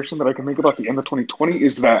an assertion that I can make about the end of 2020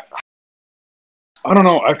 is that, I don't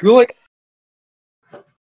know, I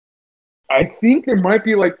think there might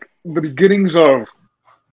be like the beginnings of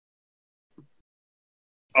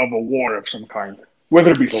a war of some kind.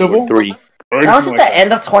 Whether it be civil, War III. That was at the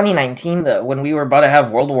end of 2019, though, when we were about to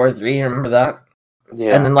have World War III. Remember that?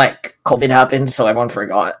 Yeah. And then, like, COVID happened, so everyone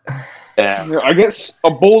forgot. Yeah. I guess a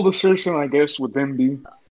bold assertion, would then be,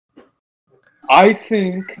 I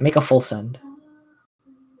think... Make a full send.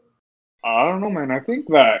 I don't know, man. I think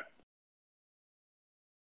that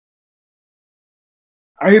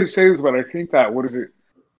I hate to say this, but I think that what is it?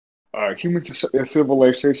 Human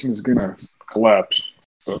civilization is gonna collapse.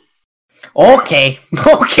 So. Okay,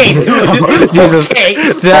 okay, dude. Jesus, Okay,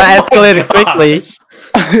 that escalated my quickly.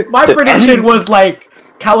 gosh. My prediction was like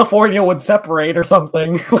California would separate or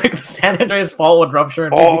something. Like the San Andreas Fault would rupture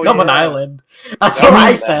and we'd become an island. That's what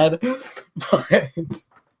I said. But...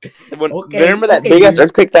 Remember that big ass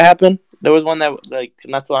earthquake that happened? There was one that like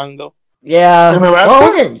not so long ago. Yeah, well, it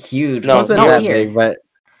wasn't huge. No, It wasn't not that here. big, but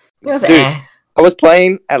It was Dude. I was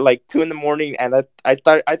playing at like 2 a.m. and I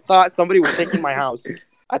thought somebody was shaking my house.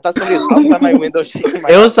 I thought somebody was outside my window shaking my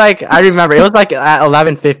it house. was like I remember. It was like at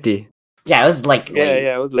 11:50. Yeah, it was like late.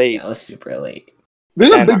 Yeah, it was late. Yeah, it was super late.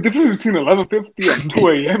 There's a big difference between 11:50 and 2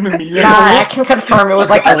 a.m. in the year. Yeah, I can confirm it was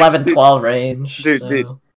like 11-12 range. Dude.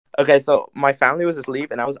 Okay, so my family was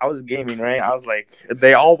asleep and I was gaming, right? I was like,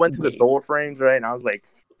 they all went to the door frames, right? And I was like,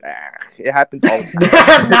 it happens all the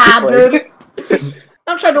time. Nah, dude.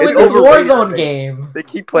 I'm trying to win this Warzone game. They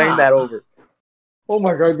keep playing that over. Oh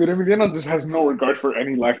my god, dude! Emiliano just has no regard for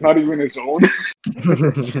any life, not even his own.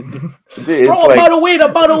 Dude, Bro, I'm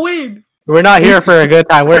about to win. We're not here for a good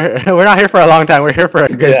time. We're not here for a long time. We're here for a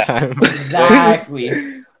good time.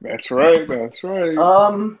 Exactly. That's right.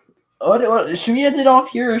 What, should we end it off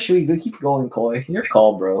here or should we keep going, Koi? Your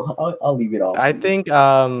call, bro. I'll leave it off. I think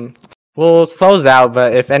we'll close out.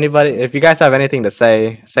 But if you guys have anything to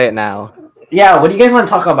say it now. Yeah, what do you guys want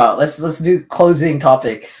to talk about? Let's do closing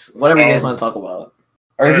topics. Whatever you guys want to talk about.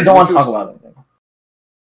 Or if you don't want to talk about it.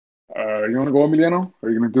 You want to go, Emiliano? Are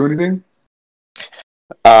you going to do anything?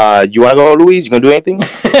 You want to go, Luis? You going to do anything?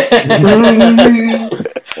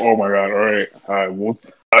 Oh my god, alright. Well,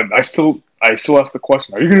 I still ask the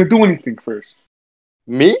question. Are you going to do anything first?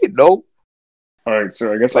 Me? No. Alright,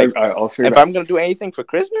 so I guess Like, I'll say if that. I'm going to do anything for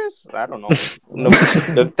Christmas, I don't know. No,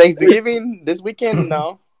 the Thanksgiving this weekend,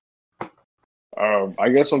 no. I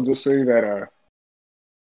guess I'll just say that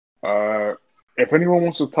if anyone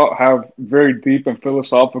wants to have very deep and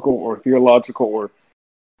philosophical or theological or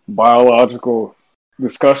biological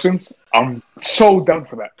discussions, I'm so down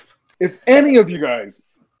for that. If any of you guys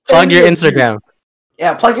Plug your Instagram.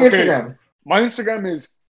 Yeah, plug your Okay. Instagram. My Instagram is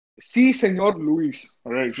Si Senor Luis.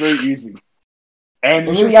 Alright, it's very easy. And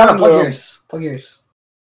you should Emiliano, find, plug yours. Plug yours.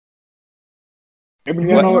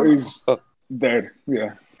 Emiliano is dead.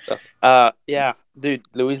 Yeah. Yeah, dude,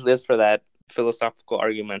 Luis lives for that philosophical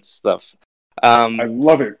arguments stuff. I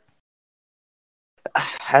love it.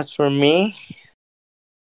 As for me,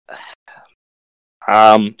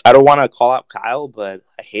 I don't want to call out Kyle, but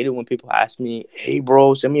I hate it when people ask me, "Hey,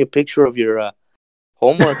 bro, send me a picture of your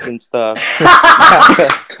homework and stuff."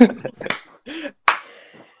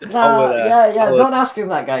 Don't ask him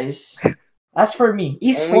that, guys. That's for me.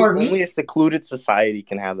 He's for me. Only a secluded society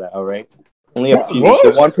can have that, all right? Only a What? few. What?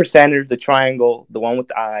 The 1%ers, the triangle, the one with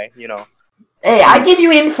the eye, you know. Hey, I give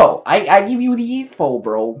you info. I give you the info,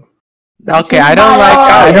 bro. Okay, I don't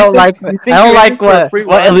like what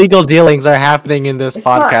run? illegal dealings are happening in this It's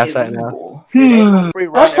not podcast right now. illegal. Free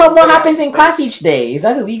run, Let's tell them what everybody happens has in to class each day. Is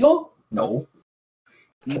that illegal? No.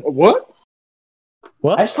 What?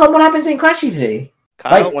 I just tell them what happens in class each day.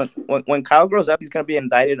 Kyle, when Kyle grows up, he's gonna be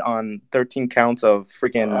indicted on 13 counts of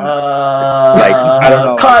freaking. I don't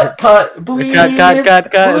know. Cut, bleed, Cut.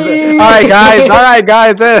 bleed. All right, guys. All right,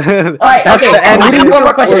 That's okay. the end. I got one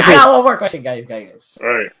more question. I got one more question, guys.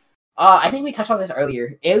 Alright. I think we touched on this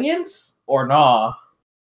earlier. Aliens or nah?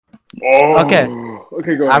 Oh. Okay.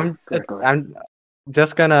 Okay, go ahead. I'm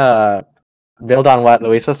just gonna build on what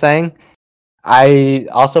Luis was saying. I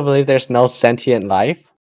also believe there's no sentient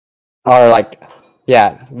life, or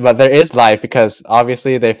but there is life because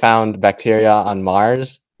obviously they found bacteria on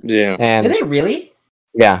Mars. Yeah. And Did they really?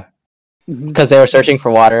 yeah, Mhm. because they were searching for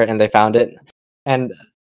water and they found it. And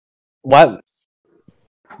what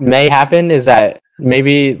may happen is that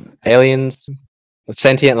maybe aliens,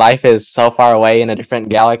 sentient life is so far away in a different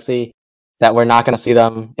galaxy that we're not going to see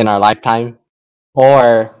them in our lifetime.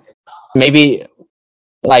 Or maybe,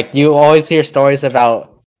 like, you always hear stories about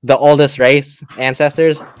the oldest race,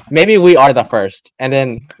 ancestors. Maybe we are the first, and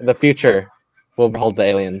then the future will hold the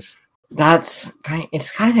aliens. It's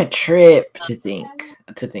kind of trip to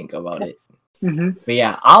think about it. Mm-hmm. But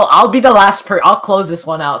yeah, I'll be the last I'll close this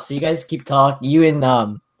one out so you guys keep talking. You and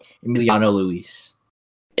Emiliano Luis.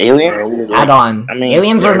 Aliens? Add on. I mean,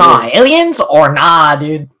 aliens or not? Aliens or nah,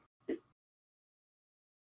 dude?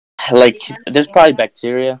 Like, there's probably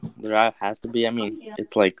bacteria. There has to be. I mean,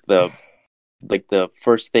 it's like the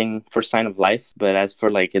first sign of life. But as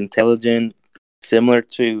for like intelligent, similar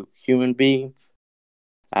to human beings,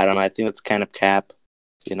 I don't know. I think that's kind of cap.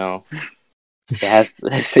 You know, it has.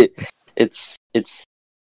 It's.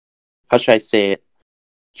 How should I say it?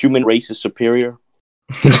 Human race is superior.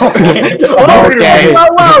 Okay. Okay.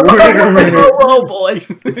 Whoa, boy.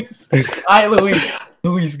 Alright,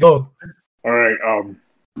 Luis, go. All right.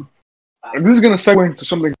 And this is gonna segue into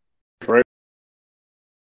something, right?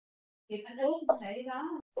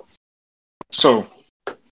 So,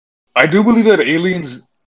 I do believe that aliens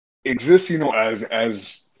exist,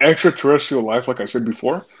 as extraterrestrial life, like I said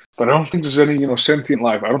before. But I don't think there's any, sentient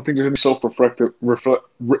life. I don't think there's any self-reflective life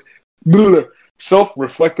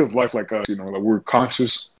like us. That we're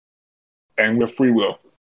conscious and we have free will.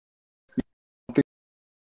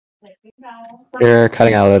 You're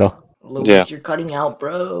cutting out a little. Luis, you're cutting out,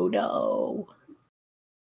 bro. No.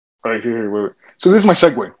 All right, here, wait. So this is my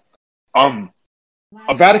segue. A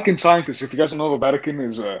Vatican scientist. If you guys don't know, the Vatican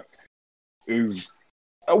is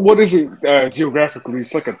what is it geographically?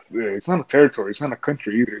 It's like it's not a territory. It's not a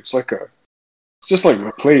country either. It's just like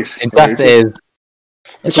a place. It right? just is.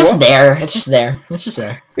 It's just there. It's just there. It's just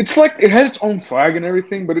there. It's like it has its own flag and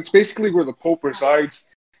everything, but it's basically where the Pope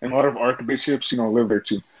resides, and a lot of archbishops, live there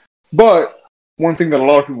too. But one thing that a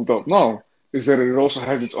lot of people don't know is that it also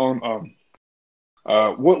has its own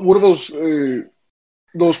what are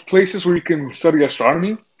those places where you can study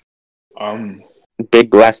astronomy? Big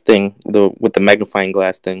glass thing, with the magnifying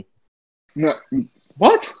glass thing. No,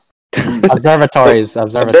 what? Observatories.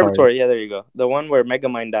 Observatory. Yeah, there you go. The one where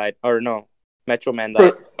Megamind died, or no, Metro Man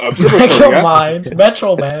died.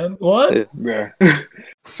 Metro Man. What? Yeah.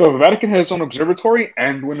 So the Vatican has its own observatory,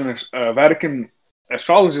 and when a Vatican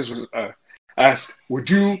astrologist was asked,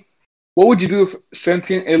 what would you do if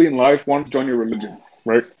sentient alien life wanted to join your religion,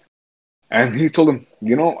 right? And he told him,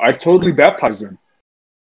 I totally baptize them.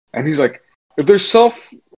 And he's like, if there's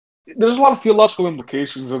a lot of theological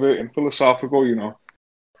implications of it and philosophical,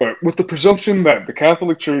 but with the presumption that the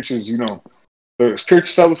Catholic Church is, the church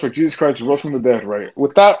established by Jesus Christ rose from the dead, right?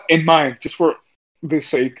 With that in mind, just for this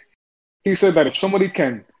sake, he said that if somebody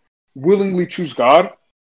can willingly choose God,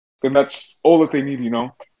 then that's all that they need,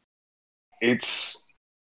 It's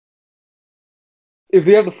if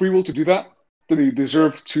they have the free will to do that, then they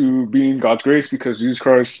deserve to be in God's grace because Jesus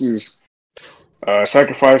Christ's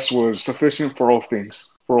sacrifice was sufficient for all things,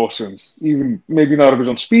 for all sins. Even maybe not of his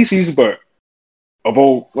own species, but of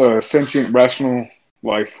all sentient, rational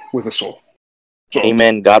life with a soul. So,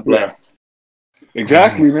 Amen. God bless. Yeah.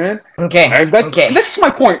 Exactly, man. Okay. And this is my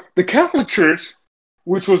point. The Catholic Church,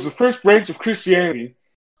 which was the first branch of Christianity,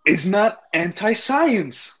 is not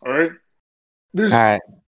anti-science. All right. All right.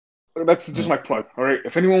 That's just my plug. All right.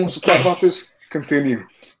 If anyone wants to talk about this, continue.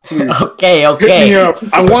 Please. Okay. Hit me up.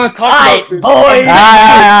 I want to talk about this. Boys.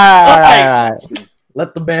 All right.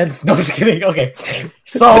 Let the man. No, just kidding. Okay.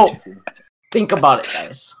 So think about it,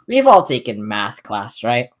 guys. We've all taken math class,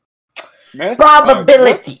 right? Math?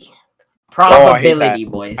 Probability. Probability, I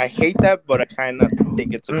boys. I hate that, but I kind of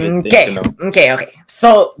think it's a good thing to know. Okay.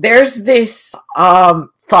 So there's this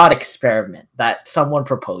thought experiment that someone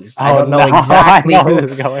proposed. I don't know exactly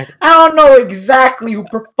who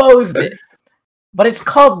proposed it, but it's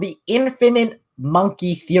called the infinite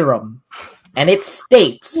monkey theorem, and it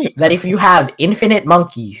states that if you have infinite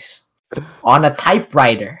monkeys on a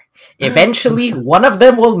typewriter, eventually one of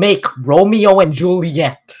them will make Romeo and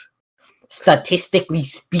Juliet, statistically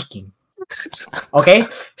speaking. Okay,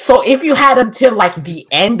 so if you had until like the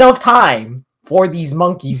end of time for these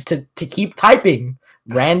monkeys to keep typing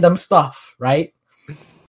random stuff, right?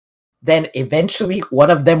 Then eventually one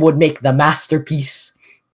of them would make the masterpiece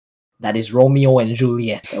that is Romeo and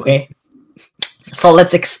Juliet, okay? So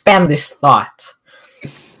let's expand this thought.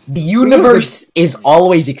 The universe is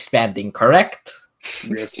always expanding, correct?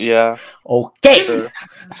 Yes. Yeah. Okay. Sure.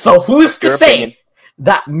 So who's to Your say opinion.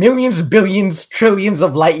 that millions, billions, trillions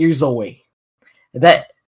of light years away,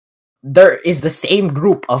 that there is the same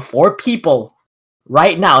group of 4 people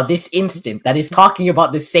right now, this instant, that is talking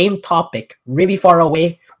about the same topic really far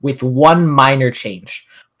away with one minor change?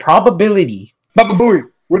 Probability. Baba Booey,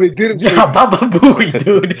 where they didn't say Yeah, that. Baba Booey,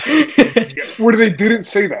 dude. Where they didn't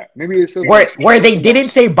say that. Maybe they said where they didn't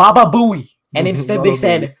say Baba Booey, and instead they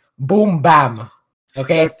said boom bam.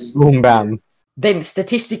 Okay? Boom bam. Then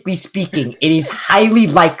statistically speaking, it is highly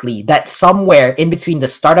likely that somewhere in between the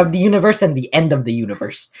start of the universe and the end of the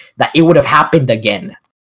universe, that it would have happened again.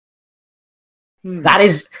 That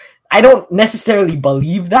is, I don't necessarily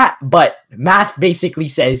believe that, but math basically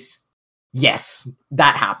says, yes,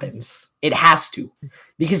 that happens. It has to.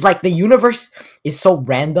 Because, like, the universe is so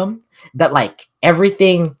random that, like,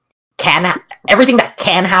 everything that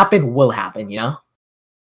can happen will happen,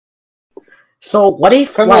 So, what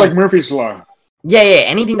if, kind of like Murphy's Law. Yeah,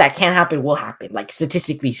 anything that can happen will happen, like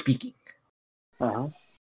statistically speaking. Uh-huh.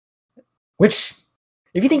 Which,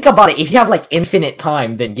 if you think about it, if you have like infinite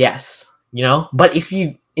time, then yes, you know. But if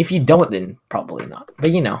you don't, then probably not. But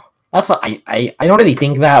you know, that's what I don't really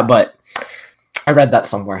think that, but I read that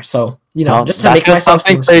somewhere. So you know, Well, just to that's make myself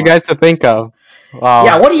something seem for you smart. guys to think of. Wow.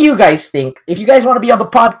 Yeah, what do you guys think? If you guys want to be on the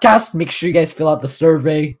podcast, make sure you guys fill out the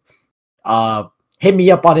survey. Hit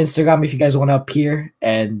me up on Instagram if you guys want to appear.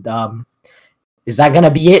 And is that gonna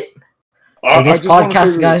be it for this I just wanna say podcast,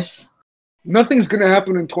 this. guys? Nothing's gonna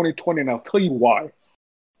happen in 2020, and I'll tell you why.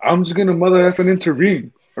 I'm just gonna mother effing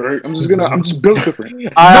intervene. All right, I'm just built different.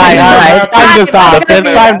 All right. It's time to stop. It's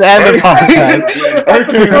time to end the podcast.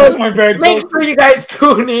 Okay, this is my bad. Make sure you guys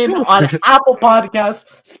tune in on Apple Podcasts,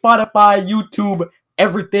 Spotify, YouTube,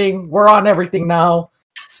 everything. We're on everything now.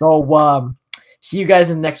 So see you guys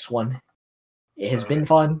in the next one. It has been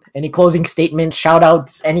fun. Any closing statements, shout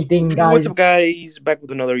outs, anything, guys? What's up, guys? Back with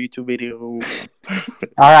another YouTube video.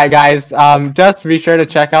 All right, guys. Just be sure to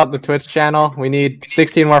check out the Twitch channel. We need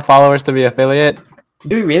 16 more followers to be affiliate.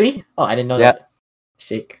 Do we really? Oh, I didn't know Yeah. that.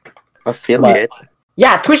 Sick. Affiliate.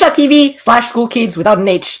 Yeah, twitch.tv/schoolkids without an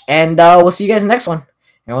H. And we'll see you guys in the next one.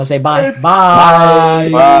 And we'll say bye. Bye.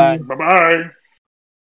 Bye. Bye bye.